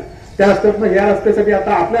शासनाचे. त्या रस्त्यातून या रस्त्यासाठी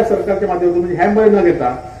आता आपल्या सरकारच्या माध्यमातून म्हणजे हॅममध्ये न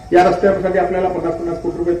घेता या रस्त्यासाठी आपल्याला 50-50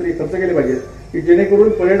 कोटी रुपये तरी खर्च केले पाहिजेत की जेणेकरून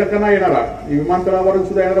पर्यटकांना येणारा विमानतळावरून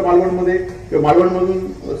सुद्धा येणारा मालवणमध्ये किंवा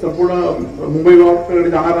मालवणमधून संपूर्ण मुंबई गोवाकडे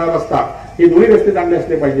जाणारा रस्ता हे दोन्ही रस्ते चांगले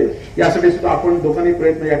असले पाहिजे. यासाठी सुद्धा आपण दोघांनी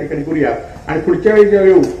प्रयत्न या ठिकाणी करूया आणि पुढच्या वेळी जेव्हा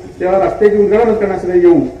येऊ तेव्हा रस्त्याची उद्घाटन करण्यासाठी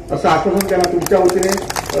येऊ असं आश्वासन त्यांना तुमच्या वतीने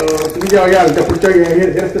तुम्ही जेव्हा याल त्या पुढच्या हे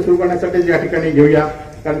रस्ते सुरू करण्यासाठी या ठिकाणी घेऊया.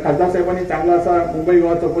 कारण खासदार साहेबांनी चांगला असा मुंबई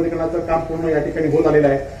गोवा चौपदीकरणाचं काम पूर्ण या ठिकाणी होत आलेलं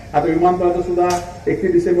आहे. आता विमानतळाचं सुद्धा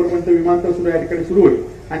 31 डिसेंबरपर्यंत विमानतळ सुद्धा या ठिकाणी सुरू होईल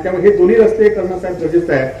आणि त्यामुळे हे दोन्ही रस्ते करणं साहेब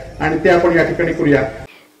गरजेचं आहे आणि ते आपण या ठिकाणी करूया.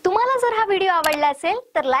 तुम्हाला जर हा व्हिडिओ आवडला असेल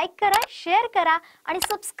तर लाईक करा, शेअर करा आणि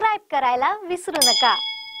सबस्क्राईब करायला विसरू नका.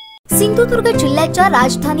 सिंधुदुर्ग जिल्ह्याच्या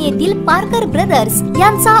राजधानी येथील पारकर ब्रदर्स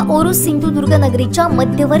यांचा ओरोस सिंधुदुर्ग नगरीच्या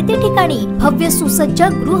मध्यवर्ती ठिकाणी भव्य सुसज्ज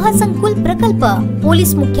गृहसंकुल प्रकल्प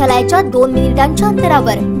पोलीस मुख्यालयाच्या 2 मिनिटांच्या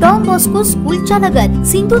अंतरावर, डॉन बॉस्को स्कूलच्या लगत,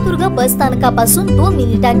 सिंधुदुर्ग बस स्थानकापासून 2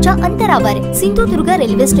 मिनिटांच्या अंतरावर, सिंधुदुर्ग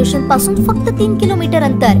रेल्वे स्टेशन पासून फक्त 3 किलोमीटर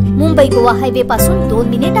अंतर, मुंबई गोवा हायवे पासून 2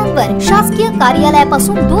 मिनिटांवर, शासकीय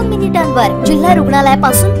कार्यालयापासून 2 मिनिटांवर, जिल्हा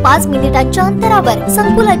रुग्णालयापासून 5 मिनिटांच्या अंतरावर,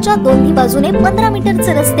 संकुलाच्या दोन्ही बाजूने 15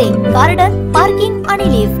 मीटरचे रस्ते, गार्डन, पार्किंग आणि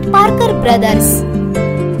लिफ्ट. पारकर ब्रदर्स.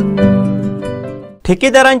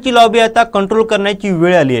 ठेकेदारांची लॉबी आता कंट्रोल करण्याची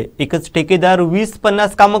वेळ आली आहे. एकच ठेकेदार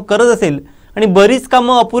 20-50 कामं करत असेल आणि बरीच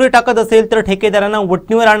कामं अपुरे टाकत असेल तर ठेकेदारांना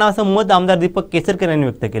वटणीवर आणा असं मत आमदार दीपक केसरकर यांनी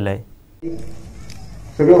व्यक्त केलं आहे.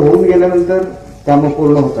 सगळं होऊन गेल्यानंतर कामं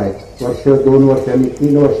पूर्ण होत आहेत. वर्ष, 2 वर्षांनी,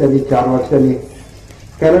 3 वर्षांनी, 4 वर्षांनी.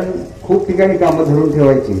 कारण खूप ठिकाणी कामं धरून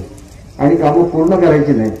ठेवायची आणि कामं पूर्ण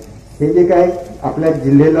करायची नाही. हे जे काय आपल्या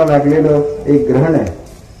जिल्ह्याला लागलेलं एक ग्रहण आहे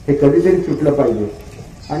हे कधीतरी सुटलं पाहिजे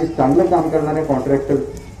आणि चांगलं काम करणारे कॉन्ट्रॅक्टर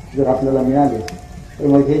जर आपल्याला मिळाले तर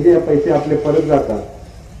मग हे जे पैसे आपले परत जातात,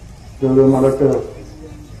 जवळजवळ मला वाटतं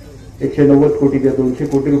 190 कोटी किंवा 200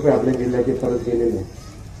 कोटी रुपये आपल्या जिल्ह्याचे परत गेलेले.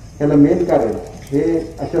 त्याला मेन कारण हे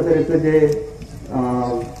अशा तऱ्हेचं जे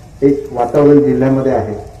एक वातावरण जिल्ह्यामध्ये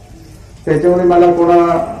आहे त्याच्यामुळे मला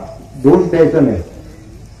कोणा दोष द्यायचा नाही,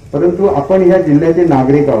 परंतु आपण ह्या जिल्ह्याचे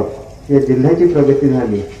नागरिक आहोत. या जिल्ह्याची प्रगती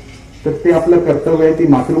झाली तर ते आपलं कर्तव्य आहे, ती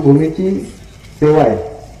मातृभूमीची सेवा आहे,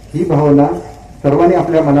 ही भावना सर्वांनी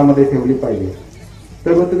आपल्या मनामध्ये ठेवली पाहिजे.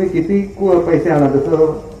 तर मग तुम्ही किती पैसे आणा,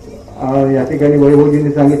 जसं या ठिकाणी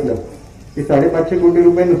वैभवजींनी सांगितलं की 550 कोटी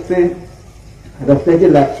रुपये नुसते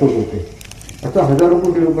रस्त्याचे लॅप्स होत होते. असा हजारो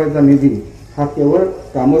कोटी रुपयाचा निधी हा केवळ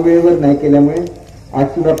कामवेळेवर नाही केल्यामुळे आज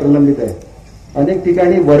सुद्धा प्रलंबित आहे. अनेक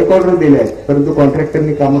ठिकाणी वर्क ऑर्डर दिले आहेत परंतु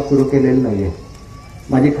कॉन्ट्रॅक्टरनी कामं सुरू केलेली नाहीये.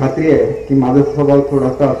 माझी खात्री आहे की माझा स्वभाव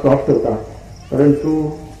थोडासा सॉफ्ट होता, परंतु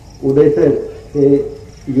उदय साहेब हे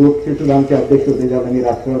युवकचे सुद्धा आमचे अध्यक्ष होते ज्याला मी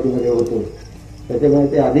राष्ट्रवादीमध्ये होतो,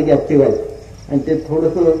 त्याच्यामुळे ते अधिक ऍक्टिव्ह आहेत आणि ते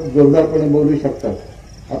थोडंसं जोरदारपणे बोलू शकतात.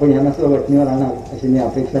 आपण यांना सुद्धा वटणीवर आणाल अशी मी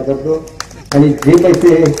अपेक्षा करतो. आणि जे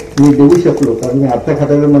पैसे मी देऊ शकलो, कारण मी अर्थ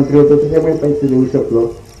खात्याचा मंत्री होतो त्याच्यामुळे पैसे देऊ शकलो,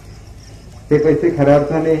 ते पैसे खऱ्या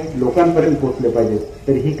अर्थाने लोकांपर्यंत पोहोचले पाहिजेत.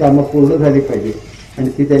 तर ही कामं पूर्ण झाली पाहिजे आणि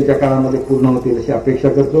ती त्यांच्या काळामध्ये पूर्ण होतील अशी अपेक्षा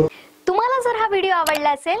करतो. तुम्हाला जर हा व्हिडिओ आवडला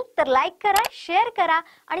असेल तर लाईक करा, शेअर करा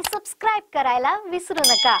आणि सबस्क्राईब करायला विसरू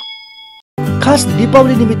नका. खास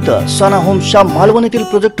दीपावली निमित्त सोना होम्सच्या मालवण येथील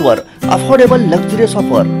प्रोजेक्टवर affordable luxurious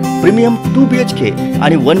offer premium 2 BHK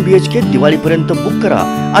आणि 1 BHK दिवाळीपर्यंत बुक करा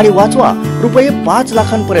आणि वाचवा रुपये 5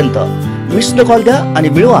 लाखांपर्यंत. मिस्ड कॉल द्या आणि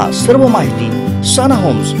मिळवा सर्व माहिती. सोना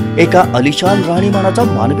होम्स, एका अलिशान राहणीमानाचा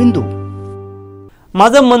मानबिंदू.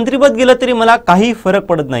 माझं मंत्रिपद गेलं तरी मला काही फरक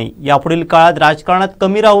पडत नाही. यापुढील काळात राजकारणात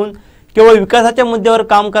कमी राहून केवळ विकासाच्या मुद्द्यावर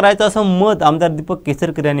काम करायचं असं मत आमदार दीपक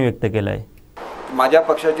केसरकर यांनी व्यक्त केलं आहे. माझ्या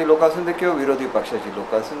पक्षाची लोक असून दे किंवा विरोधी पक्षाची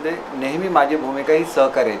लोक असून दे, नेहमी माझी भूमिका ही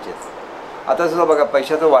सहकार्याचीच. आता सुद्धा बघा,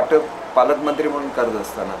 पैशाचं वाटप पालकमंत्री म्हणून करत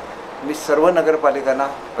असताना मी सर्व नगरपालिकांना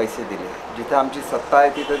पैसे दिले. जिथं आमची सत्ता आहे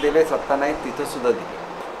तिथं दिले, सत्ता नाही तिथं सुद्धा दिले.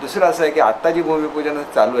 दुसरं असं आहे की आत्ता जी भूमिपूजन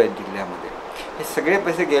चालू आहेत जिल्ह्यामध्ये, हे सगळे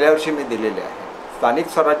पैसे गेल्या वर्षी मी दिलेले आहेत. स्थानिक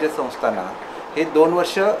स्वराज्य संस्थांना हे 2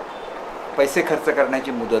 वर्ष पैसे खर्च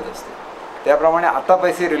करण्याची मुदत असते. त्याप्रमाणे आता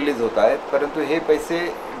पैसे रिलीज होत आहेत, परंतु हे पैसे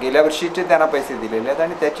गेल्या वर्षीचे त्यांना पैसे दिलेले आहेत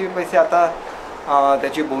आणि त्याचे पैसे आता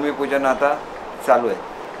त्याची भूमिपूजन आता चालू आहे.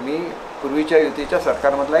 मी पूर्वीच्या युतीच्या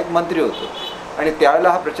सरकारमधला एक मंत्री होतो आणि त्यावेळेला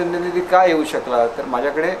हा प्रचंड निधी का येऊ शकला, तर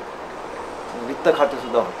माझ्याकडे वित्त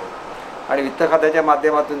खातेसुद्धा होतं आणि वित्त खात्याच्या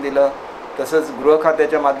माध्यमातून दिलं. तसंच गृह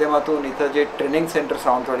खात्याच्या माध्यमातून इथं जे ट्रेनिंग सेंटर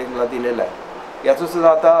सावंतवाडीला दिलेलं आहे, याचंसुद्धा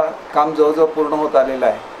आता काम जवळजवळ पूर्ण होत आलेलं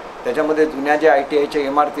आहे. त्याच्यामध्ये जुन्या ज्या ITIच्या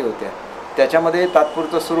इमारती होत्या त्याच्यामध्ये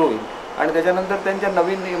तात्पुरतं सुरू होईल आणि त्याच्यानंतर त्यांच्या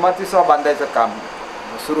नवीन इमारतीसह बांधायचं काम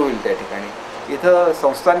सुरू होईल. त्या ठिकाणी इथं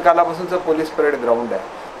संस्थान कालापासूनचं पोलीस परेड ग्राउंड आहे.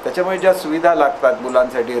 त्याच्यामुळे ज्या सुविधा लागतात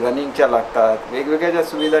मुलांसाठी, रनिंगच्या लागतात, वेगवेगळ्या ज्या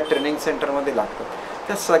सुविधा ट्रेनिंग सेंटरमध्ये लागतात,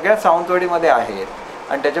 त्या सगळ्या सावंतवाडीमध्ये आहेत.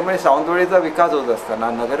 आणि त्याच्यामुळे सावंतवाडीचा विकास होत असताना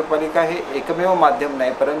नगरपालिका हे एकमेव माध्यम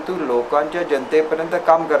नाही, परंतु लोकांच्या जनतेपर्यंत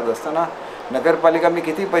काम करत असताना नगरपालिका मी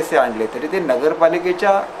किती पैसे आणले तरी ते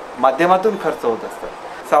नगरपालिकेच्या माध्यमातून खर्च होत असतात.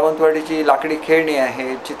 सावंतवाडीची लाकडी खेळणी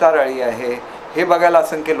आहे, चिताराळी आहे, हे बघायला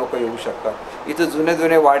असंख्य लोक येऊ शकतात. इथं जुने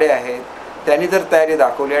जुने वाडे आहेत, त्यांनी जर तयारी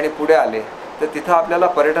दाखवली आणि पुढे आले तर तिथं आपल्याला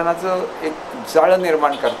पर्यटनाचं एक जाळं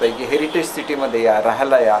निर्माण करता येईल की हेरिटेज सिटीमध्ये या,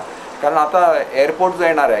 राहायला या. कारण आता एअरपोर्ट जो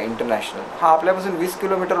येणार आहे इंटरनॅशनल, हा आपल्यापासून 20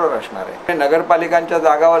 किलोमीटरवर असणार आहे. नगरपालिकांच्या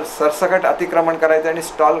जागावर सरसकट अतिक्रमण करायचं आणि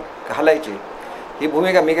स्टॉल घालायचे, ही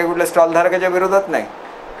भूमिका, मी काही कुठल्या स्टॉलधारकाच्या विरोधात नाही,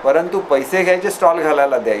 परंतु पैसे घ्यायचे स्टॉल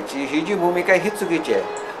घालायला द्यायची, ही जी भूमिका ही चुकीची आहे.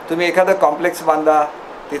 तुम्ही एखादं कॉम्प्लेक्स बांधा,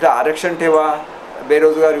 तिथं आरक्षण ठेवा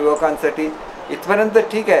बेरोजगार युवकांसाठी, इथपर्यंत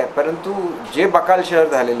ठीक आहे. परंतु जे बकाल शहर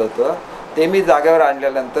झालेलं होतं ते मी जागेवर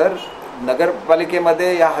आणल्यानंतर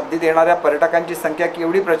नगरपालिकेमध्ये या हद्दीत येणाऱ्या पर्यटकांची संख्या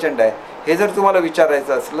केवढी प्रचंड आहे हे जर तुम्हाला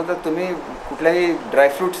विचारायचं असलं तर तुम्ही कुठल्याही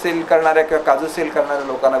ड्रायफ्रूट सेल करणाऱ्या किंवा काजू सेल करणाऱ्या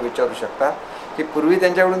लोकांना विचारू शकता की पूर्वी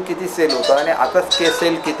त्यांच्याकडून किती सेल होतं आणि आता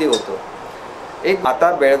सेल किती होतो. एक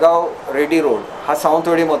आता बेळगाव रेडी रोड हा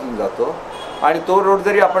सावंतवाडीमधून जातो आणि तो रोड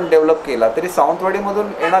जरी आपण डेव्हलप केला तरी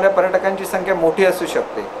सावंतवाडीमधून येणाऱ्या पर्यटकांची संख्या मोठी असू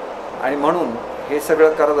शकते. आणि म्हणून हे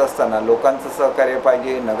सगळं करत असताना लोकांचं सहकार्य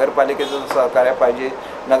पाहिजे, नगरपालिकेचं सहकार्य पाहिजे.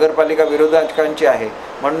 नगरपालिका विरोधकांची आहे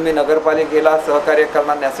म्हणून मी नगरपालिकेला सहकार्य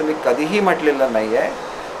करणार नाही असं मी कधीही म्हटलेलं नाही आहे.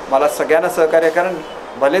 मला सगळ्यांना सहकार्य, कारण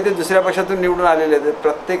भले ते दुसऱ्या पक्षातून निवडून आलेले आहेत,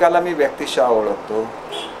 प्रत्येकाला मी व्यक्तिशः ओळखतो,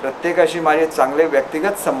 प्रत्येकाशी माझे चांगले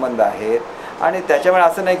व्यक्तिगत संबंध आहेत आणि त्याच्यामुळे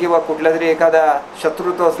असं नाही की बा कुठल्या तरी एखाद्या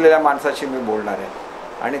शत्रुत्व असलेल्या माणसाशी मी बोलणार आहे.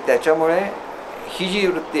 आणि त्याच्यामुळे ही जी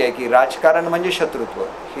वृत्ती आहे की राजकारण म्हणजे शत्रुत्व,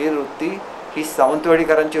 ही वृत्ती ही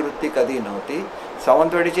सावंतवाडीकरांची वृत्ती कधी नव्हती.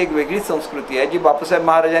 सावंतवाडीची एक वेगळी संस्कृती आहे जी बापूसाहेब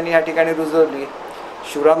महाराजांनी या ठिकाणी रुजवली,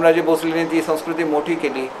 शिवरामराजे भोसलेंनी ती संस्कृती मोठी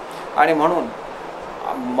केली. आणि म्हणून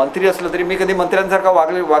मंत्री असलं तरी मी कधी मंत्र्यांसारखा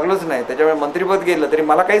वागलोच नाही, त्याच्यामुळे मंत्रिपद गेलं तरी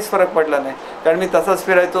मला काहीच फरक पडला नाही, कारण मी तसंच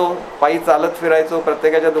फिरायचो, पायी चालत फिरायचो,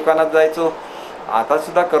 प्रत्येकाच्या दुकानात जायचो. आता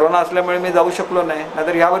सुद्धा करोना असल्यामुळे मी जाऊ शकलो नाही,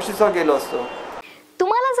 नाहीतर ह्या वर्षी सुद्धा गेलो असतो.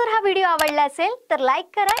 तुम्हाला जर हा व्हिडिओ आवडला असेल तर लाईक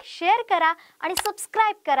करा, शेअर करा आणि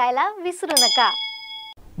सबस्क्राइब करायला विसरू नका.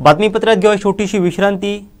 बातमीपत्रात घेऊया छोटीशी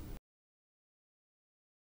विश्रांती.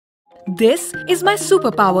 This is my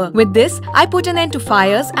superpower. With this, I put an end to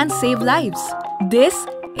fires and save lives. This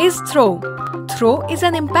is Throw. Throw is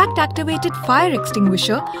an impact-activated fire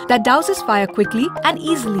extinguisher that douses fire quickly and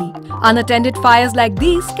easily. Unattended fires like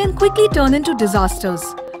these can quickly turn into disasters.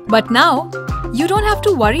 But now, you don't have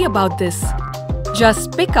to worry about this.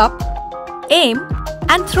 Just pick up, aim,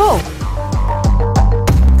 and throw.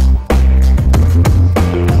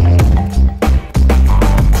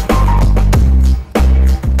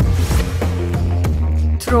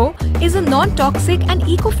 Throw is a non-toxic and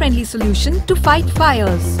eco-friendly solution to fight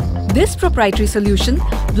fires. This proprietary solution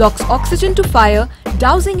blocks oxygen to fire,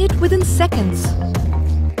 dousing it within seconds.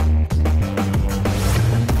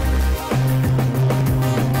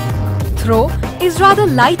 Throw is rather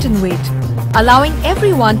light in weight, allowing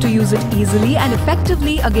everyone to use it easily and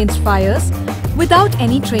effectively against fires without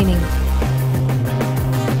any training.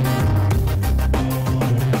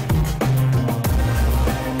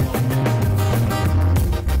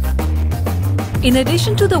 In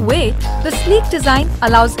addition to the weight, the sleek design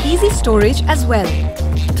allows easy storage as well.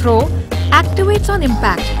 Throw activates on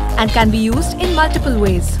impact and can be used in multiple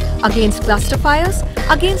ways, against cluster fires,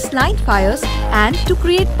 against line fires, and to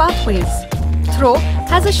create pathways. Throw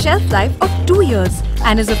has a shelf life of 2 years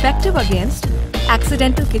and is effective against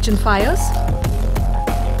accidental kitchen fires,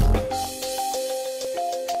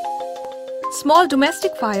 small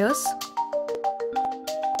domestic fires,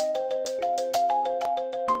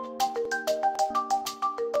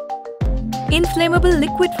 inflammable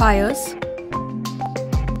liquid fires,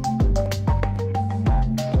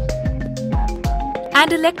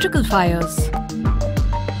 and electrical fires.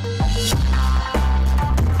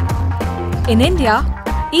 In India,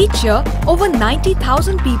 each year over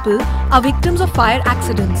 90,000 people are victims of fire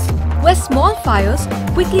accidents, where small fires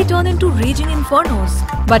quickly turn into raging infernos.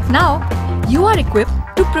 But now, you are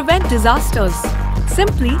equipped to prevent disasters.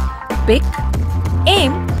 Simply pick,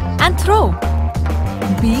 aim, and throw.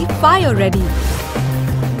 Be fire ready.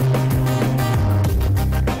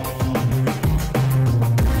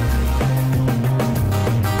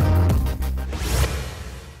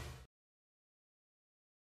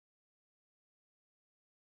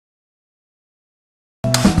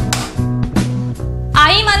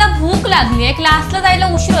 आई मला भूक लागली आहे, क्लासला जायला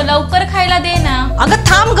उशीर, लवकर खायला दे ना. अगं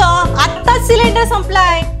थांब ग, आत्ताच सिलेंडर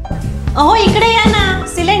संपलाय. अहो इकडे या ना,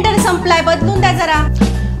 सिलेंडर संपलाय, बदलून द्या जरा.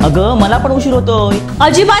 अगं मला पण उशीर होतोय.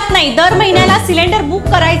 अजिबात नाही, दर महिन्याला सिलेंडर बुक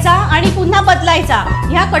करायचा आणि पुन्हा बदलायचा.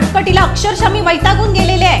 ह्या कटकटीला अक्षरशः मी वैतागून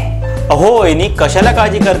गेलेले आहे. अहो वहिनी, कशाला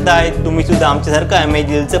काळजी करताय? तुम्ही सुद्धा आमच्यासारखं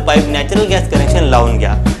एमएजीएलचं पाईप नॅचरल गॅस कनेक्शन लावून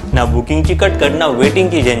घ्या. ना बुकिंगची कटकट, ना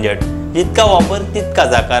वेटिंगची झंझट. जितका वापर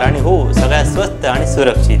तितकाच आकार आणि हो सगळ्यात स्वस्त आणि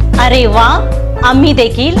सुरक्षित. अरे वा, आम्ही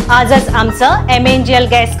देखील आजच आमचं एमएनजीएल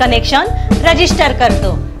गॅस कनेक्शन रजिस्टर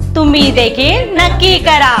करतो. तुम्ही देखील नक्की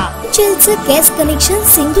करा. एमएनजीएलचं गॅस कनेक्शन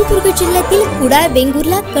सिंधुदुर्ग जिल्ह्यातील कुडाळ,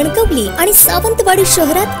 वेंगुर्ला, कणकवली आणि सावंतवाडी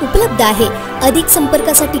शहरात उपलब्ध आहे. अधिक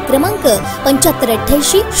संपर्कासाठी क्रमांक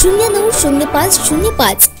 7588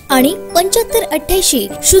 090505 आणि 7588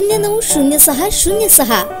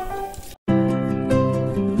 090606.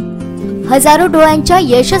 हजारो डोळ्यांच्या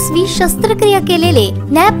यशस्वी शस्त्रक्रिया केलेले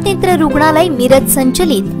नॅप नेत्र रुग्णालय मिरज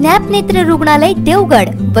संचलित नॅप नेत्र रुग्णालय देवगड.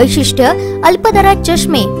 वैशिष्ट्य अल्पदरात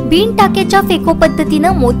चष्मे, बिन टाक्याच्या फेको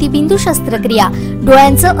पद्धतीनं मोतीबिंदू शस्त्रक्रिया,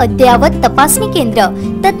 डोळ्यांचं अद्ययावत तपासणी केंद्र,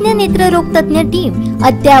 तज्ञ नेत्ररोग तज्ञ टीम,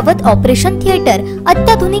 अद्ययावत ऑपरेशन थिएटर,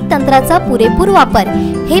 अत्याधुनिक तंत्राचा पुरेपूर वापर,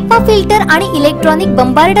 हेपा फिल्टर आणि इलेक्ट्रॉनिक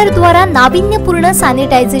बंबार्डर द्वारा नाविन्यपूर्ण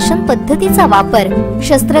सॅनिटायझेशन पद्धतीचा वापर.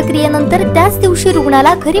 शस्त्रक्रियेनंतर त्याच दिवशी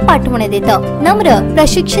रुग्णाला घरी पाठवण्यात येतं. नम्र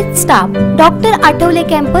प्रशिक्षित staff. Doctor Athawale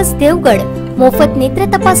campus Devgad. मोफत नेत्र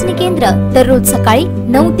तपासणी केंद्र दररोज सकाळी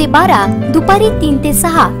 9 ते 12, दुपारी 3 ते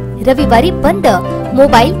 6, रविवारी बंद.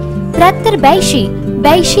 मोबाईल 7382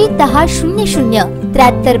 82 10 00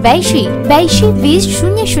 7382 82 20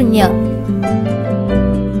 00.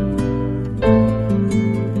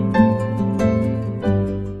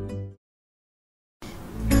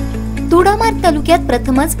 दोडामार्ग तालुक्यात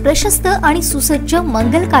प्रथमच प्रशस्त आणि सुसज्ज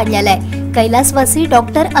मंगल कार्यालय. कैलासवासी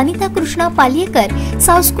डॉक्टर अनिता कृष्णा पालियेकर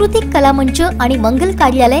सांस्कृतिक कलामंच आणि मंगल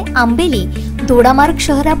कार्यालय आंबेली. दोडामार्ग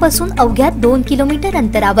शहरापासून अवघ्या 2 किलोमीटर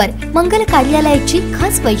अंतरावर. मंगल कार्यालयाची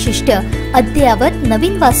खास वैशिष्ट्य अद्ययावत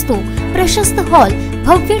नवीन वास्तू, प्रशस्त हॉल,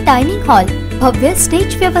 भव्य डायनिंग हॉल, भव्य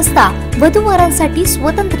स्टेज व्यवस्था, वधूवरांसाठी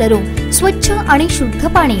स्वतंत्र रूम, स्वच्छ आणि शुद्ध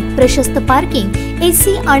पाणी, प्रशस्त पार्किंग,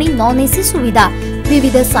 एसी आणि नॉन एसी सुविधा,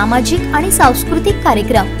 विविध सामाजिक आणि सांस्कृतिक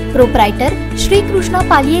कार्यक्रम. प्रोप्रायटर श्री कृष्णा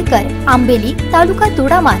पालियेकर, आंबेली, तालुका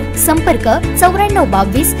दोडामार्ग. संपर्क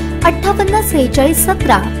 9422 58 46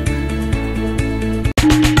 17.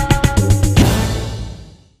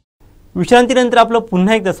 विश्रांतीनंतर आपलं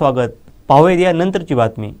पुन्हा एकदा स्वागत. पाहूया या नंतरची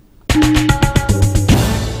बातमी.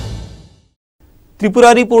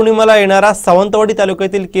 त्रिपुरारी पौर्णिमेला येणारा सावंतवाडी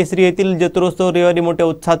तालुक्यातील केसरी येथील जत्रोत्सव रविवारी मोठ्या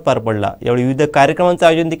उत्साहात पार पडला. यावेळी विविध कार्यक्रमांचं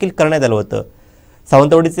आयोजन देखील करण्यात आलं होतं.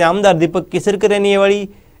 सावंतवाडीचे आमदार दीपक केसरकर यांनी यावेळी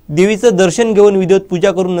देवीचं दर्शन घेऊन विधिवत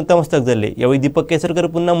पूजा करून नतमस्तक झाले. यावेळी दीपक केसरकर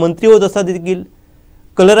पुन्हा मंत्री होत असता देखील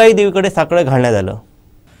कलराई देवीकडे साकडं घालण्यात आलं.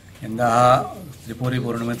 यंदा हा त्रिपुरी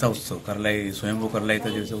पौर्णिमेचा उत्सव, करलाई स्वयंभू करलाईचा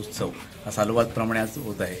देवीचा उत्सव हा सालवादप्रमाणे आज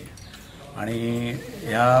होत आहे. आणि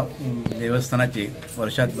या देवस्थानाचे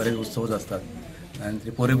वर्षात बरेच उत्सव होत असतात. आणि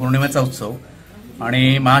त्रिपुरी पौर्णिमेचा उत्सव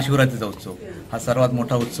आणि महाशिवरात्रीचा उत्सव हा सर्वात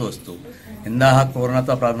मोठा उत्सव असतो. यंदा हा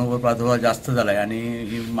कोरोनाचा प्रादुर्भाव जास्त झाला आहे आणि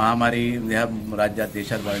ही महामारी ह्या राज्यात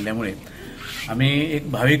देशात वाढल्यामुळे आम्ही एक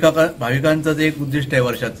भाविकांचं जे एक उद्दिष्ट आहे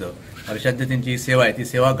वर्षाची त्यांची सेवा आहे, ती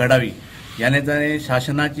सेवा घडावी याने त्याने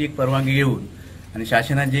शासनाची एक परवानगी घेऊन आणि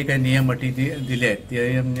शासनाने जे काही नियम अटी दिले आहेत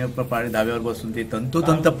ते नियमाप्रमाणे धाब्यावर बसून ते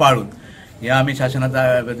तंतोतंत पाळून या आम्ही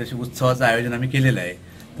शासनाचा उत्सवाचं आयोजन आम्ही केलेलं आहे.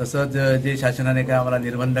 तसंच जे शासनाने काय आम्हाला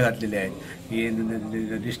निर्बंध घातलेले आहेत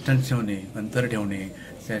की डिस्टन्स ठेवणे, अंतर ठेवणे,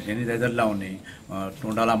 सॅनिटायझर लावणे,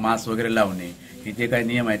 तोंडाला मास्क वगैरे लावणे, हे जे काही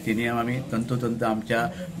नियम आहेत ते नियम आम्ही तंतोतंत आमच्या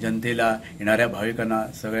जनतेला, येणाऱ्या भाविकांना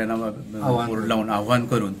सगळ्यांना बोर्ड लावून आव्हान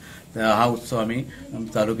करून हा उत्सव आम्ही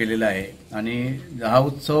चालू केलेला आहे. आणि हा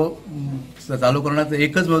उत्सव चालू करण्याचं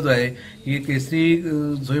एकच महत्त्व आहे की केसरी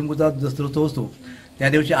स्वयंभूचा जत्रोत्सव असतो त्या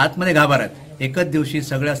दिवशी आतमध्ये गाभाऱ्यात एकच दिवशी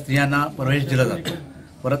सगळ्या स्त्रियांना प्रवेश दिला जातो,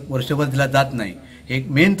 परत वर्षभर दिला जात नाही. हे एक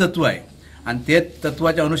मेन तत्व आहे. आणि ते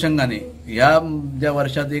तत्वाच्या अनुषंगाने या ज्या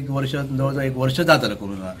वर्षात जवळजवळ एक वर्ष जात आलं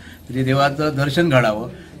कोरोना, तरी देवाचं दर्शन घडावं,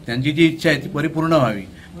 त्यांची जी इच्छा आहे ती परिपूर्ण व्हावी,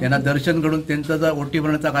 त्यांना दर्शन घडून त्यांचा जर ओटी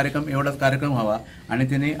भरण्याचा कार्यक्रम एवढाच कार्यक्रम व्हावा आणि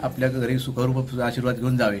त्याने आपल्या घरी सुखरूप आशीर्वाद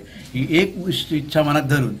घेऊन जावे, ही एक इच्छा मनात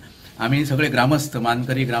धरून आम्ही सगळे ग्रामस्थ,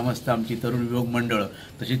 मानकरी ग्रामस्थ, आमची तरुण युवक मंडळ,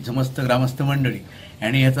 तशीच समस्त ग्रामस्थ मंडळी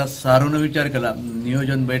यांनी ह्याचा सारून विचार केला,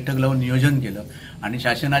 नियोजन बैठक लावून नियोजन केलं आणि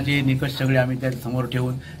शासनाचे निकष सगळे आम्ही त्या समोर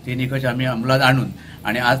ठेवून ते निकष आम्ही अंमलात आणून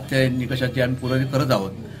आणि आज त्या निकषाची आम्ही पूर्ण करत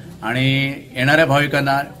आहोत. आणि येणाऱ्या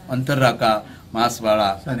भाविकांना अंतर राखा, मास्क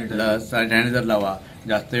बाळा, सॅनिटायझर लावा,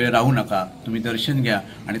 जास्त वेळ राहू नका, तुम्ही दर्शन घ्या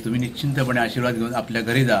आणि तुम्ही निश्चिंतपणे आशीर्वाद घेऊन आपल्या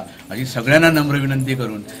घरी जा, अशी सगळ्यांना नम्र विनंती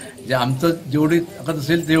करून जे आमचं जेवढी ताकद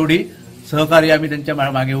असेल तेवढी सहकार्य आम्ही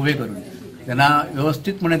त्यांच्या मागे उभे करून त्यांना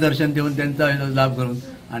व्यवस्थितपणे दर्शन देऊन त्यांचा लाभ करून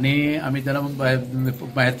आणि आम्ही त्यांना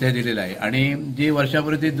बाहेर दिलेला आहे. आणि जे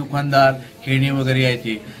वर्षापूर्वी दुकानदार, खेळणी वगैरे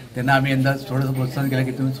यायची त्यांना आम्ही यंदा थोडंसं प्रोत्साहन केलं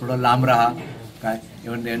की तुम्ही थोडं लांब राहा. काय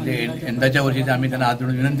यंदाच्या वर्षी आम्ही त्यांना हात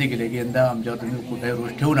जोडून विनंती केली की यंदा आमच्यावर तुम्ही कुठेही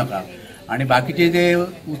रोष ठेवू नका. आणि बाकीचे जे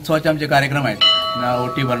उत्सवाचे आमचे कार्यक्रम आहेत,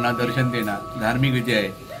 ओटी भरणं, दर्शन देणं, धार्मिक विधी आहे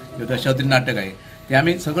किंवा दशावतारी नाटक आहे, ते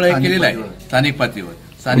आम्ही सगळं हे केलेलं आहे स्थानिक पातळीवर.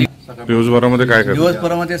 स्थानिक दिवसभरामध्ये काय करतात?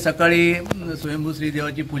 दिवसभरामध्ये सकाळी स्वयंभू श्री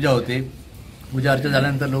देवाची पूजा होते. पूजा अर्चा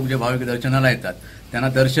झाल्यानंतर लोक जे भाविक दर्शनाला येतात त्यांना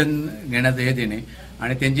दर्शन घेण्याचं हे देणे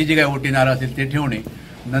आणि त्यांची जी काही ओटी नारळ असेल ते ठेवणे.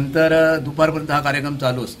 नंतर दुपारपर्यंत हा कार्यक्रम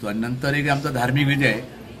चालू असतो आणि नंतर एक आमचा धार्मिक विधी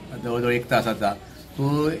आहे जवळजवळ 1 तासाचा,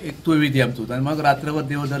 तो विधी आमचा. आणि मग रात्रभर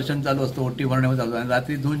देवदर्शन चालू असतं, ओटी भरण्यावर चालू. आणि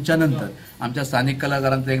रात्री 2च्या नंतर आमच्या स्थानिक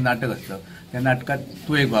कलाकारांचं एक नाटक असतं, त्या नाटकात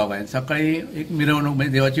तो एक भाग आहे. सकाळी एक मिरवणूक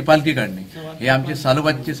म्हणजे देवाची पालखी काढणे, हे आमचे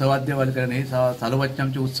सालोबादचे सवाद्य करणे, हे सालोबादचे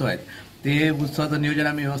आमचे उत्सव आहेत. ते उत्सवाचं नियोजन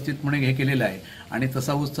आम्ही व्यवस्थितपणे हे केलेलं आहे आणि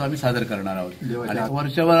तसा उत्सव आम्ही सादर करणार आहोत. आणि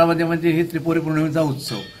वर्षभरामध्ये म्हणजे ही त्रिपुरी पौर्णिमेचा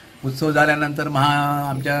उत्सव झाल्यानंतर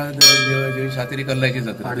आमच्या सातेरी कर्लाईची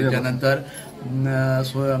जत्रा, त्याच्यानंतर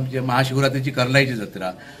आमची महाशिवरात्रीची कर्लाईची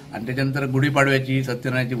जत्रा आणि त्याच्यानंतर गुढीपाडव्याची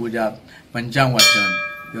सत्यनारायणाची पूजा, पंचांग वाचन,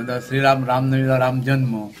 त्यानंतर श्रीराम रामनवमीचा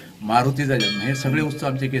रामजन्म, मारुतीचा जन्म, हे सगळे उत्सव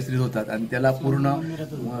आमचे केसरीत होतात. आणि त्याला पूर्ण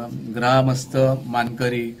ग्रामस्थ,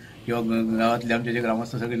 मानकरी किंवा गावातले आमचे जे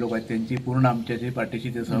ग्रामस्थ सगळे लोक आहेत त्यांची पूर्ण आमच्याशी पाठीशी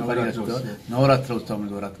ते सहकार्य असतं. नवरात्र उत्सव आम्ही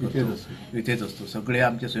जोरात करतो, इथेच असतो. सगळे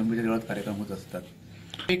आमच्या स्वयंभूच्या देवळात कार्यक्रम होत असतात.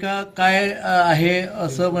 काय आहे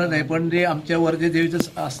असं म्हणत नाही, पण जे आमच्यावर जे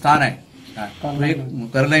देवीचं स्थान आहे तो एक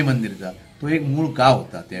कर्लाई मंदिरचा, तो एक मूळ गाव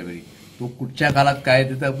होता त्यावेळी. तो कुठच्या काळात काय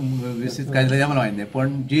तिथं व्यवस्थित काय झालं मला माहिती नाही,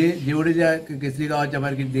 पण जेवढे ज्या केसरी गावाच्या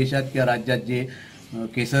बाहेर देशात किंवा राज्यात जे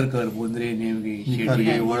केसरकर, बोंद्रे, नेवगे,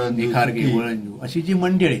 शेटी, निखारगे, वळंजू अशी जी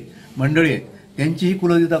मंडळी आहेत त्यांची ही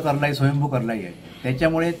कुलदेवता कर्लाई, स्वयंभू कर्लाई आहे.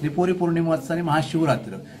 त्याच्यामुळे त्रिपुरी पौर्णिमा आणि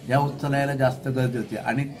महाशिवरात्र या उत्सवाला जास्त गर्दी होते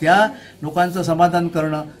आणि त्या लोकांचं समाधान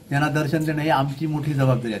करणं, त्यांना दर्शन देणं ही आमची मोठी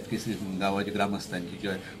जबाबदारी आहे केसरी गावाच्या ग्रामस्थांची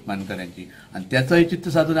किंवा मानकऱ्यांची. आणि त्याचं चित्त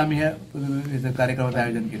साधून आम्ही ह्या कार्यक्रमाचं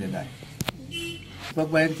आयोजन केलेलं आहे.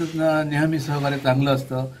 दीपकबाईंचं नेहमी सहकार्य चांगलं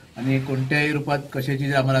असतं आणि कोणत्याही रूपात कशाची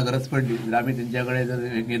जर आम्हाला गरज पडली तर आम्ही त्यांच्याकडे जर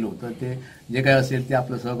गेलो तर ते जे काय असेल ते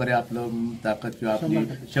आपलं सहकार्य, आपलं ताकद किंवा आपली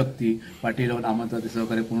शक्ती पाठी लावून आम्हाला ते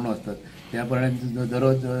सहकार्य पूर्ण असतात. त्यापर्यंत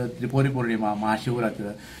दररोज त्रिपुरी पौर्णिमा,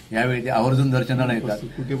 महाशिवरात्र यावेळी ते आवर्जून दर्शनाला येतात,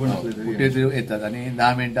 कुठे येतात आणि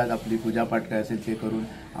 10 मिनिटात आपली पूजापाठ काय असेल ते करून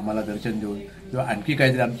आम्हाला दर्शन देऊन किंवा आणखी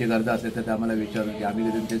काहीतरी आमची गरजा असेल तर ते आम्हाला विचारून की आम्ही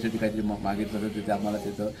त्यांच्यासाठी काहीतरी मागितलं तर ते आम्हाला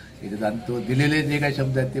त्याचं येतात आणि तो दिलेले जे काही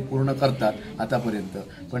शब्द आहेत ते पूर्ण करतात आतापर्यंत.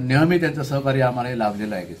 पण नेहमी त्यांचं सहकार्य आम्हाला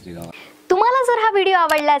लाभलेलं आहे केसरी गावात. तुम्हाला जर हा व्हिडिओ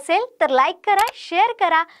आवडला असेल तर लाईक करा, शेअर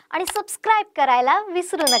करा आणि सबस्क्राईब करायला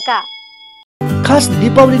विसरू नका. खास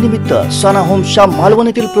दीपावली निमित्त सना होम्सच्या मालवण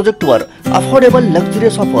येथील प्रोजेक्टवर affordable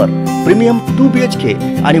luxurious offer premium 2 BHK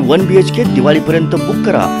आणि 1 BHK दिवाळीपर्यंत बुक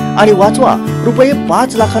करा आणि वाचवा रुपये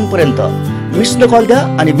 5 लाखांपर्यंत. मिस्ड कॉल द्या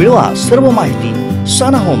आणि मिळवा सर्व माहिती.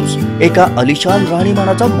 सना होम्स, एका अलिशान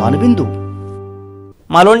राहणीमानाचा मानबिंदू.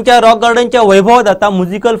 मालवणच्या रॉक गार्डनच्या वैभवात आता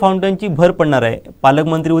म्युझिकल फाउंटनची भर पडणार आहे.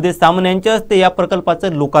 पालकमंत्री उदय सामंत यांच्या हस्ते या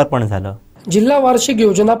प्रकल्पाचं लोकार्पण झालं. जिल्हा वार्षिक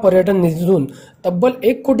योजना पर्यटन निधीतून तब्बल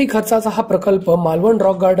 1 कोटी खर्चाचा हा प्रकल्प मालवण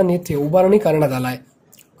रॉक गार्डन येथे उभारणी करण्यात आला आहे.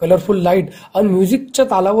 कलरफुल लाईट आणि म्युझिकच्या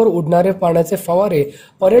तालावर उडणारे पाण्याचे फवारे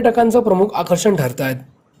पर्यटकांचं प्रमुख आकर्षण ठरत आहेत.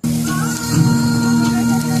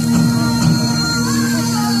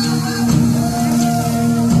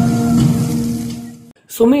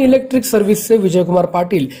 सुमी इलेक्ट्रिक सर्व्हिसचे विजयकुमार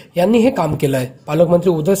पाटील यांनी हे काम केलं आहे.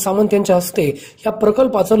 पालकमंत्री उदय सामंत यांच्या हस्ते या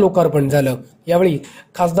प्रकल्पाचं लोकार्पण झालं. यावेळी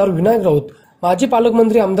खासदार विनायक राऊत, माजी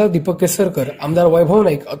पालकमंत्री आमदार दीपक केसरकर, आमदार वैभव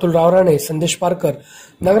नाईक, अतुल रावराणे, संदेश पारकर,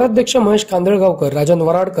 नगराध्यक्ष महेश कांदळगावकर, राजन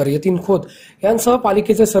वराडकर, यतीन खोत यांसह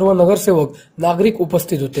पालिकेचे सर्व नगरसेवक, नागरिक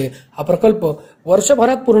उपस्थित होते. हा प्रकल्प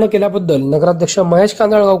वर्षभरात पूर्ण केल्याबद्दल नगराध्यक्ष महेश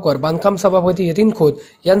कांदळगावकर, बांधकाम सभापती यतीन खोत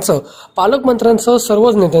यांचं पालकमंत्र्यांसह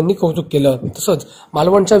सर्वच नेत्यांनी कौतुक केलं. तसंच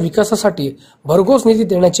मालवणच्या विकासासाठी भरघोस निधी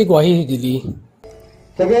देण्याची ग्वाहीही दिली.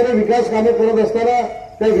 सगळ्यांनी विकास कामे करत असताना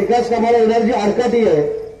त्या विकास कामाला येणारी जी आडकाठी आहे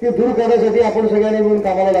ती दूर करण्यासाठी आपण सगळ्यांनी मिळून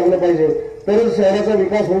कामाला लागलं पाहिजे, तरच शहराचा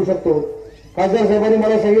विकास होऊ शकतो. खासदार साहेबांनी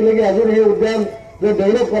मला सांगितलं की अजून हे उद्यान जर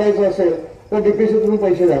डेव्हलप करायचं असेल तर डीपीसीतून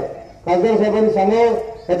पैसे द्या. खासदार साहेबांनी सांगावं,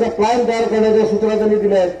 याचा प्लॅन तयार करण्याच्या सूचना त्यांनी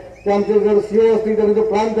दिल्या आहेत. ते आमचे जर सीओ असतील त्यांनी तो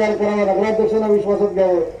प्लॅन तयार करावा, नगराध्यक्षांना विश्वासात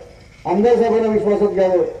घ्यावं, आमदार साहेबांना विश्वासात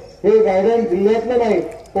घ्यावं. हे गायडन्स जिल्ह्यातलं नाही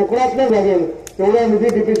कोकणातलं लागेल तेवढा निधी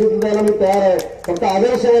डीपीसीतून द्यायला मी तयार आहे. फक्त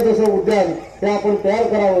आदर्श आहे तसं उद्यान हे आपण तयार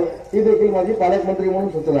करावं, ही देखील माझी पालकमंत्री म्हणून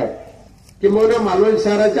सूचना आहे. किंवा मालवण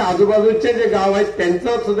शहराच्या आजूबाजूचे जे गाव आहेत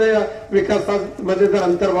त्यांचा सुद्धा विकासामध्ये जर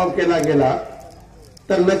अंतर्भाव केला गेला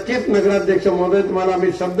तर नक्कीच नगराध्यक्ष महोदय तुम्हाला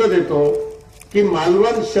आम्ही शब्द देतो की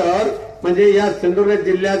मालवण शहर म्हणजे या सिंधुदुर्ग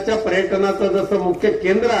जिल्ह्याच्या पर्यटनाचं जसं मुख्य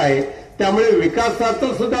केंद्र आहे त्यामुळे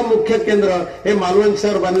विकासाचं सुद्धा मुख्य केंद्र हे मालवण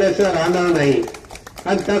शहर बनल्याशिवाय राहणार नाही.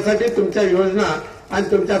 आणि त्यासाठी तुमच्या योजना आणि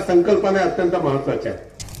तुमच्या संकल्पना अत्यंत महत्वाच्या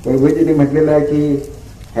आहेत. वैभवजींनी म्हटलेलं आहे की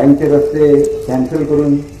हॅमचे रस्ते कॅन्सल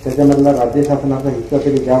करून त्याच्यामधला राज्य शासनाचा हिस्सा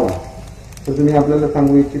तरी द्यावा. तर तुम्ही आपल्याला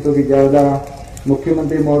सांगू इच्छितो की ज्यावेळेला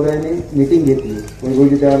मुख्यमंत्री महोदयांनी मीटिंग घेतली,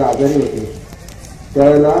 वैभवजी त्यावेळेला आजारी होते,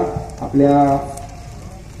 त्यावेळेला आपल्या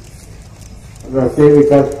रस्ते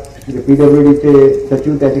विकास PWDचे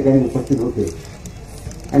सचिव त्या ठिकाणी उपस्थित होते.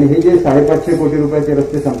 आणि हे जे 550 कोटी रुपयाचे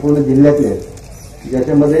रस्ते संपूर्ण जिल्ह्यातले आहेत,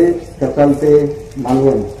 ज्याच्यामध्ये कसाल ते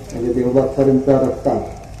मालवण म्हणजे देवबागपर्यंतचा रस्ता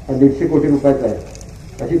हा 150 कोटी रुपयाचा आहे.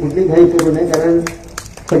 अशी कुठली घाई करू नये, कारण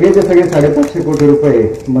सगळेचे सगळे 550 कोटी रुपये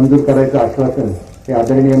मंजूर करायचं आश्वासन हे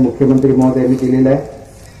आदरणीय मुख्यमंत्री महोदयांनी दिलेलं आहे.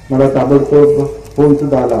 मला ताबडतोब फोन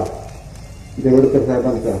सुद्धा आला देवडकर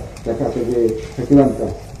साहेबांचा, त्याच्या सचिवांचा,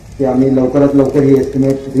 की आम्ही लवकरात लवकर ही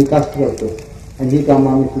एस्टिमेट रिकास्ट करतो आणि ही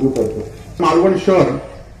कामं आम्ही सुरू करतो. मालवण शहर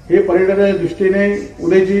हे पर्यटनाच्या दृष्टीने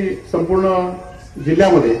उद्याची संपूर्ण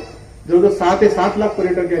जिल्ह्यामध्ये जवळजवळ 6 ते 7 लाख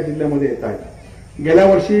पर्यटक या जिल्ह्यामध्ये येत आहेत. गेल्या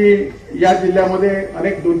वर्षी या जिल्ह्यामध्ये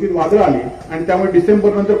अनेक 2-3 वादळं आली आणि त्यामुळे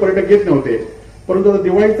डिसेंबर नंतर पर्यटक येत नव्हते. परंतु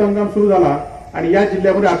दिवाळीचा हंगाम सुरू झाला आणि या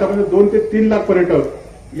जिल्ह्यामध्ये आतापर्यंत 2 ते 3 लाख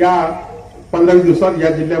पर्यटक या 15-20 दिवसात या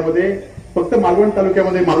जिल्ह्यामध्ये फक्त मालवण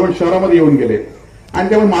तालुक्यामध्ये मालवण शहरामध्ये येऊन गेले. आणि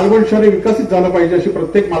त्यामुळे मालवण शहर हे विकसित झालं पाहिजे अशी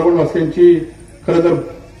प्रत्येक मालवणवासियांची खरं तर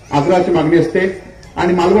आग्रहाची मागणी असते.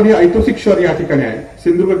 आणि मालवण हे ऐतिहासिक शहर या ठिकाणी आहे.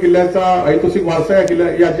 सिंधुदुर्ग किल्ल्याचा ऐतिहासिक वारसा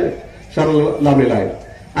या शहराला लाभलेला आहे.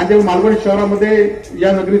 आणि त्यामुळे मालवण शहरामध्ये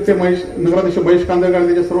या नगरीचे नगराध्यक्ष महेश कांदळगावकर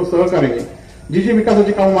त्यांच्या सर्व सहकार्याने जी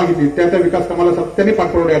विकासाची कामं मागितली त्या विकास कामाला सातत्याने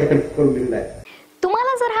पाठपुरावा या ठिकाणी करून दिलेला आहे.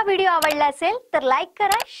 तुम्हाला जर हा व्हिडिओ आवडला असेल तर लाईक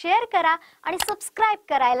करा, शेअर करा आणि सबस्क्राईब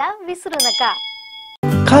करायला विसरू नका.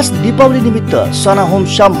 खास दीपावली निमित्त सना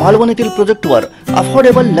होम्सच्या मालवण येथील प्रोजेक्टवर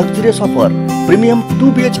affordable luxurious offer premium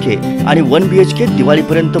 2 BHK आणि 1 BHK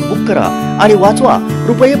दिवाळीपर्यंत बुक करा आणि वाचवा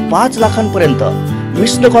रुपये 5 लाखांपर्यंत.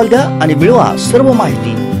 मिस्ड कॉल द्या आणि मिळवा सर्व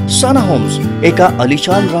माहिती. सना होम्स, एका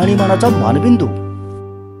अलिशान राहणीमानाचा मानबिंदू.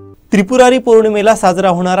 त्रिपुरारी पौर्णिमेला साजरा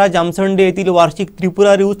होणारा जामसंडे येथील वार्षिक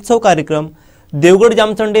त्रिपुरारी उत्सव कार्यक्रम देवगड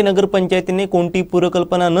जामसंडे नगरपंचायतीने कोणती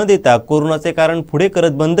पूर्वकल्पना न देता कोरोनाचे कारण पुढे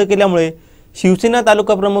करत बंद केल्यामुळे शिवसेना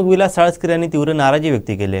तालुका प्रमुख विलास साळसकर यांनी तीव्र नाराजी व्यक्त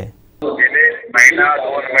केली आहे. गेले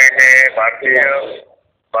 1-2 महिने भारतीय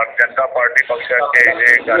जनता पार्टी पक्षाचे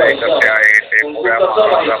जे कार्यकर्ते आहेत ते पुऱ्या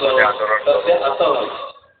महाराष्ट्रामध्ये आंदोलन करून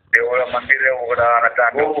देवळ मंदिरे उघडा आणि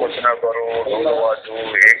आम्ही घोषणा करू, ढोल वाजू,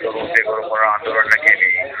 हे करू ते करू म्हणून आंदोलनं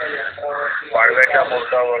केली. पाडव्याच्या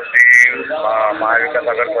मुहूर्तावरती महाविकास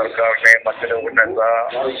आघाडी सरकारने मंदिरे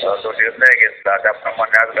उघडण्याचा जो निर्णय घेतला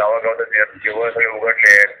त्याप्रमाणे आज गावागावात केवळ सगळे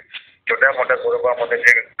उघडले आहेत. छोट्या मोठ्या स्वरूपामध्ये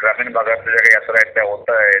जे ग्रामीण भागातल्या ज्या यात्रा आहेत त्या होत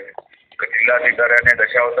आहेत. जिल्हाधिकाऱ्याने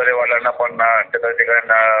दशावतारीवाल्यांना पण त्या ठिकाणी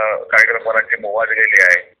कार्यक्रम करायची मुभा दिलेली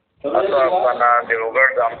आहे. असं असताना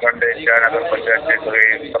देवगड जामसंडेच्या नगरपंचायतचे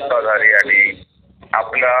सगळे सत्ताधारी आणि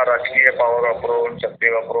आपला राजकीय पावर वापरून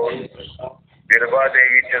शक्ती वापरून बिरबा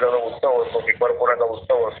देवीचा जो उत्सव असतो, पिपरपुराचा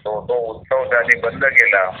उत्सव असतो, तो उत्सव त्यांनी बंद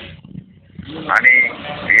केला आणि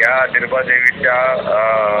या बिरबा देवीच्या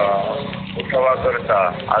उत्सवाकरता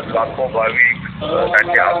आज लाखो भाविक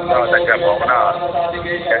त्यांची आस्था त्यांच्या भावना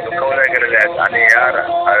त्या दुखवल्या गेलेल्या आहेत आणि या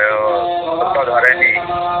सत्ताधाऱ्यांनी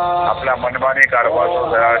आपला मनमानी कारभार जो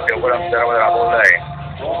देवगड शहरामध्ये राबवला आहे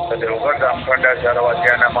तर देवगड जामखंडा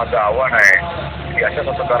शहरवासियांना माझं आव्हान आहे की अशा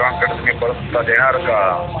सत्ताधाऱ्यांकडे तुम्ही परत सत्ता देणार का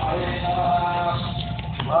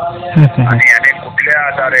आणि याने कुठल्या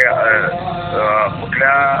आधारे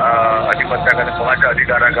कुठल्या अधिपत्याखाली कोणाच्या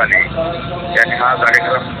अधिकाराखाली त्यांनी हा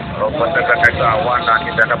कार्यक्रम बंद करण्याचं आव्हान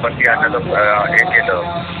आणि त्यांना बंदी आणण्याचं हे केलं.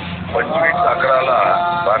 25/11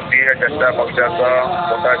 भारतीय जनता पक्षाचं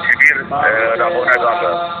मोठा शिबिर राबवण्यात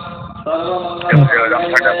आलं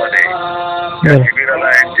जामखंडामध्ये. त्या शिबिराला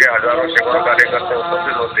यांचे हजारो शेकडो कार्यकर्ते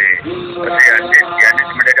उपस्थित होते. यांनीच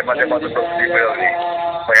मीडियाच्या माध्यमातून प्रसिद्धी मिळवली.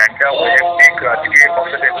 पण यांच्या वैयक्तिक राजकीय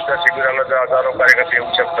पक्षाच्या शिबिराला जर हजारो कार्यकर्ते येऊ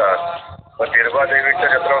शकतात पण निर्भा देवीच्या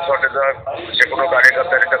जत्रोत्सवासाठी जर शेकडो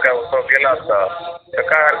कार्यकर्त्यांनी जर काय उत्सव केला असता तर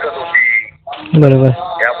काय हरकत होती. बरोबर.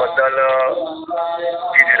 याबद्दल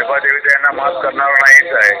की निर्भा देवी यांना माफ करणार नाहीच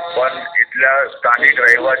आहे पण इथल्या स्थानिक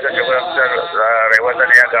रहिवाशांनी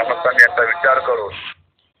या ग्रामस्थांनी याचा विचार करून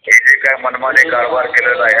हे जे काय मनमानी कारभार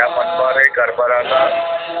केलेला आहे या मनमानी कारभाराला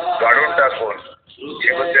काढून टाकून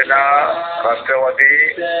शिवसेना राष्ट्रवादी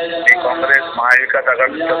आणि काँग्रेस महाविकास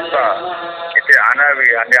आघाडी सत्ता इथे आणावी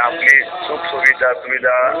आणि आपली सुख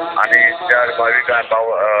सुविधा आणि त्या भाविक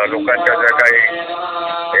लोकांच्या ज्या काही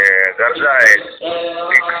गरजा आहेत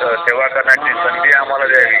ती सेवा करण्याची संधी आम्हाला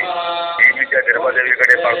द्यावी ही मी त्या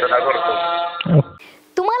निर्मादेवीकडे प्रार्थना करतो.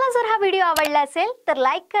 तुम्हाला जर हा व्हिडिओ आवडला असेल तर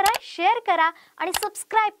लाईक करा, शेअर करा आणि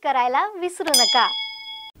सबस्क्राईब करायला विसरू नका.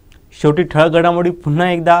 शेवटी ठळक घडामोडी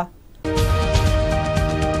पुन्हा एकदा.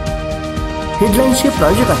 हेडलाईन्सचे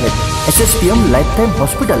प्रायोजक आहेत SSPM lifetime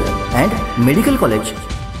hospital and medical college.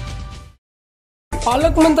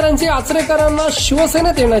 पालकमंत्र्यांची आचरेकरांना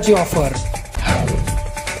शिवसेनेत येण्याची ऑफर.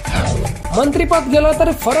 मंत्रिपद गेलं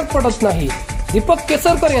तरी फरक पडत नाही, दीपक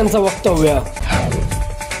केसरकर यांचं वक्तव्य.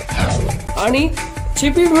 आणि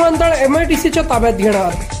चिपी विमानतळ MIDCच्या ताब्यात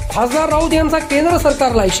घेणार, खासदार राऊत यांचा केंद्र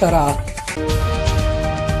सरकारला इशारा.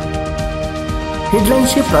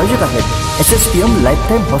 हेडलाईन्सचे प्रायोजक आहेत SSPM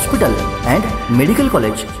lifetime hospital and medical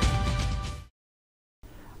college.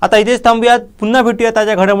 आता इथेच थांबूयात. पुन्हा भेटूया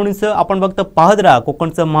ताज्या घडामोडींसह. आपण फक्त पाहत राहा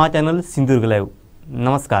कोकणचं महा चॅनल सिंधुदुर्ग लाईव्ह.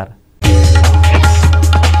 नमस्कार.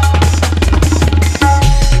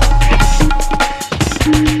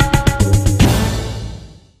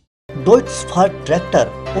 डॉइट्सफार ट्रॅक्टर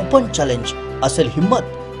ओपन चॅलेंज असेल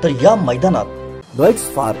हिम्मत तर या मैदानात.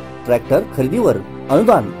 डॉइट्सफार ट्रॅक्टर खरेदीवर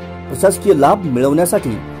अनुदान प्रशासकीय लाभ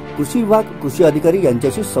मिळवण्यासाठी कृषी विभाग कृषी अधिकारी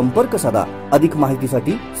यांच्याशी संपर्क साधा. अधिक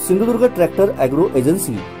माहितीसाठी Sindhudurg tractor agro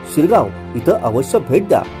agency Shirgaon इथं अवश्य भेट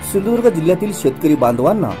द्या. सिंधुदुर्ग जिल्ह्यातील शेतकरी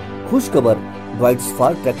बांधवांना खुश खबर.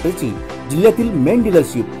 डॉइट्सफार ट्रॅक्टरची जिल्ह्यातील मेन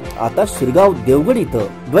डीलरशिप आता शिरगाव देवगड इथं.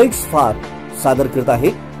 डॉइट्सफार सादर करत आहे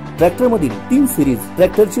ट्रॅक्टर मधील 3 सिरीज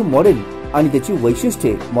ट्रॅक्टरची मॉडेल आणि त्याची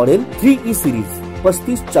वैशिष्ट्ये. मॉडेल 3E सिरीज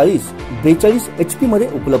 3540 42 HP मध्ये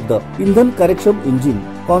उपलब्ध. इंधन कार्यक्षम engine,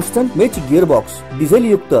 constant match gearbox, diesel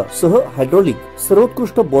युक्त सह हायड्रोलिक,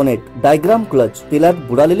 सर्वोत्कृष्ट बोनेट, डायग्राम क्लच, तेलात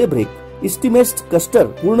बुडालेले ब्रेक, इस्टिमेस्ट कस्टर,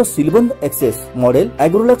 पूर्ण सीलबंद एक्सेस. मॉडेल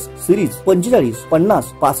ॲग्रोलक्स सिरीज 45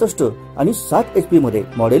 50 65 आणि 60 HP मध्ये.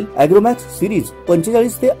 मॉडेल ॲग्रोमॅक्स सिरीज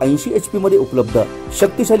 45 ते 80 HP मध्ये उपलब्ध.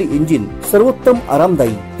 शक्तिशाली इंजिन, सर्वोत्तम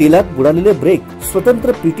आरामदायी, तेलात बुडालेले ब्रेक,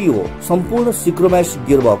 स्वतंत्र PTO, संपूर्ण सिक्रोमॅश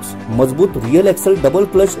गिअरबॉक्स, मजबूत real Excel double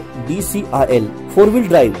clutch DCRL, 4 wheel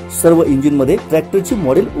drive. सर्व इंजिन मध्ये ट्रॅक्टरची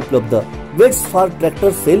मॉडेल उपलब्ध. वेट्स फार tractor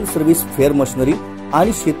sale service fair machinery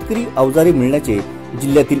आणि शेतकरी अवजारे मिळण्याचे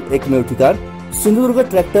जिल्ह्यातील एकमेव ठिकाण Sindhudurg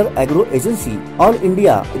tractor agro agency. All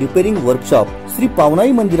India repairing workshop Shri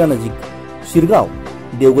पावनाई मंदिरानजीक Shirgaon.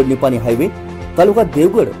 Devgad Nipani highway, तालुका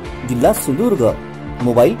देवगड, जिल्हा सिंधुदुर्ग.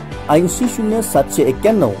 मोबाईल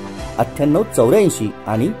 800791 9884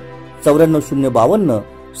 आणि 94052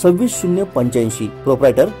 26085.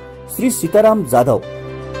 प्रोप्रायटर श्री सीताराम जाधव.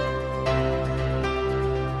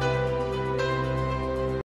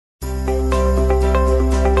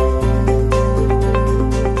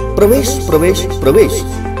 प्रवेश प्रवेश प्रवेश.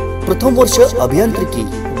 प्रथम वर्ष अभियांत्रिकी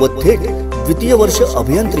व थेट द्वितीय वर्ष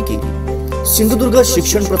अभियांत्रिकी. सिंधुदुर्ग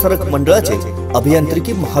शिक्षण प्रसारक मंडळाचे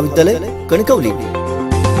अभियांत्रिकी महाविद्यालय कणकवली.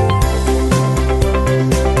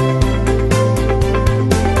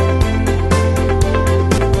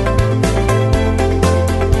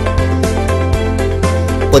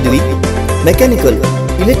 पदवी mechanical,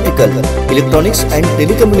 electrical, electronics and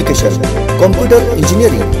telecommunication, computer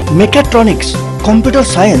engineering, mechatronics, Computer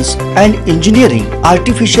Science and Engineering,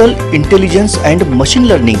 Artificial Intelligence and Machine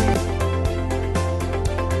Learning.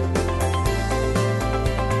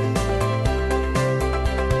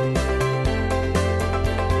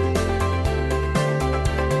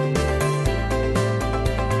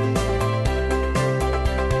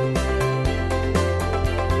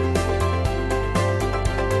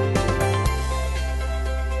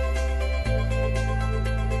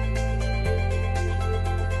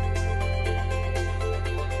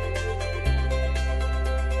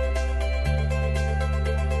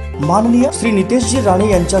 माननीय श्री नितेशजी राणे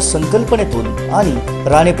यांच्या संकल्पनेतून आणि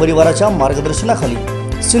राणे परिवाराच्या मार्गदर्शनाखाली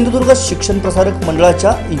सिंधुदुर्ग शिक्षण प्रसारक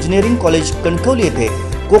मंडळाच्या इंजिनिअरिंग कॉलेज कणकवली येथे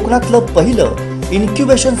कोकणातलं पहिलं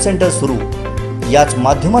इन्क्युबेशन सेंटर सुरू। याच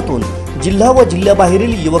माध्यमातून जिल्हा व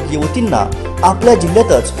जिल्ह्याबाहेरील युवक युवतींना आपल्या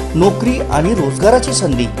जिल्ह्यातच नोकरी आणि रोजगाराची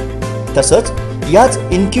संधी, तसंच याच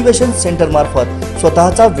इन्क्युबेशन सेंटर मार्फत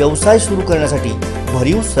स्वतःचा व्यवसाय सुरू करण्यासाठी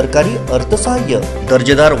भरीव सरकारी अर्थसहाय्य,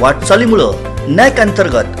 दर्जेदार वाटचालीमुळे नॅक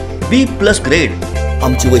अंतर्गत B+ ग्रेड।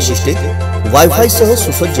 आमची वैशिष्ट्ये वायफाय सह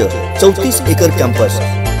सुसज्ज 34 एकर कॅम्पस,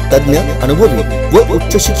 तज्ञ अनुभवी व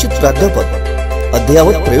उच्च शिक्षित प्राध्यापक,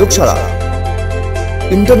 अद्ययावत प्रयोगशाळा,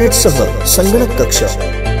 इंटरनेट सह संगणक कक्ष,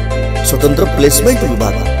 स्वतंत्र प्लेसमेंट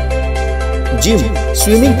विभाग, जिम,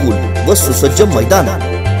 स्विमिंग पूल व सुसज्ज मैदान।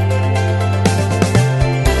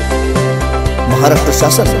 महाराष्ट्र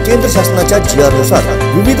शासन केंद्र शासनाच्या GR नुसार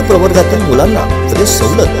विविध प्रवर्गातील मुलांना फ्री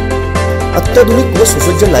सवलत, अत्याधुनिक व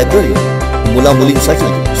सुसज्ज लायब्ररी, मुला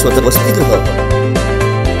मुलींसाठी स्वतः वसतिगृह,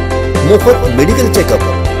 मोफत मेडिकल चेकअप,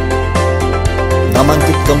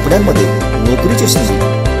 नामांकित कंपन्यांमध्ये नोकरीची संधी।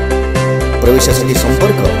 प्रवेशासाठी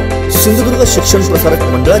संपर्क सिंधुदुर्ग शिक्षण प्रसारक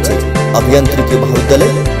मंडळाचे अभियांत्रिकी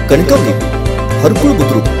महाविद्यालय कणकवली, हरकुळ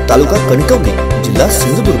बुद्रुक, तालुका कणकवली, जिल्हा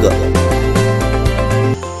सिंधुदुर्ग।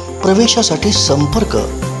 प्रवेशासाठी संपर्क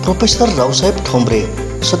प्रोफेसर रावसाहेब ठोंबरे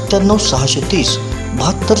 97 630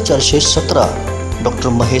 72 417, डॉक्टर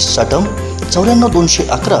महेश साटम 94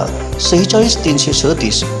 211 46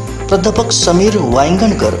 337, प्राध्यापक समीर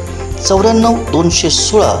वायंगणकर 94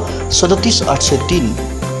 216 37 803,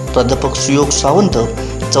 प्राध्यापक सुयोग सावंत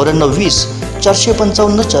 94 20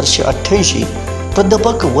 455 488,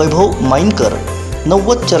 प्राध्यापक वैभव माईनकर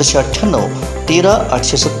 90 498 13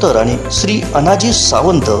 870 आणि श्री अनाजी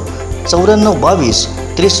सावंत 94 22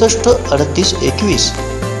 63 38 21।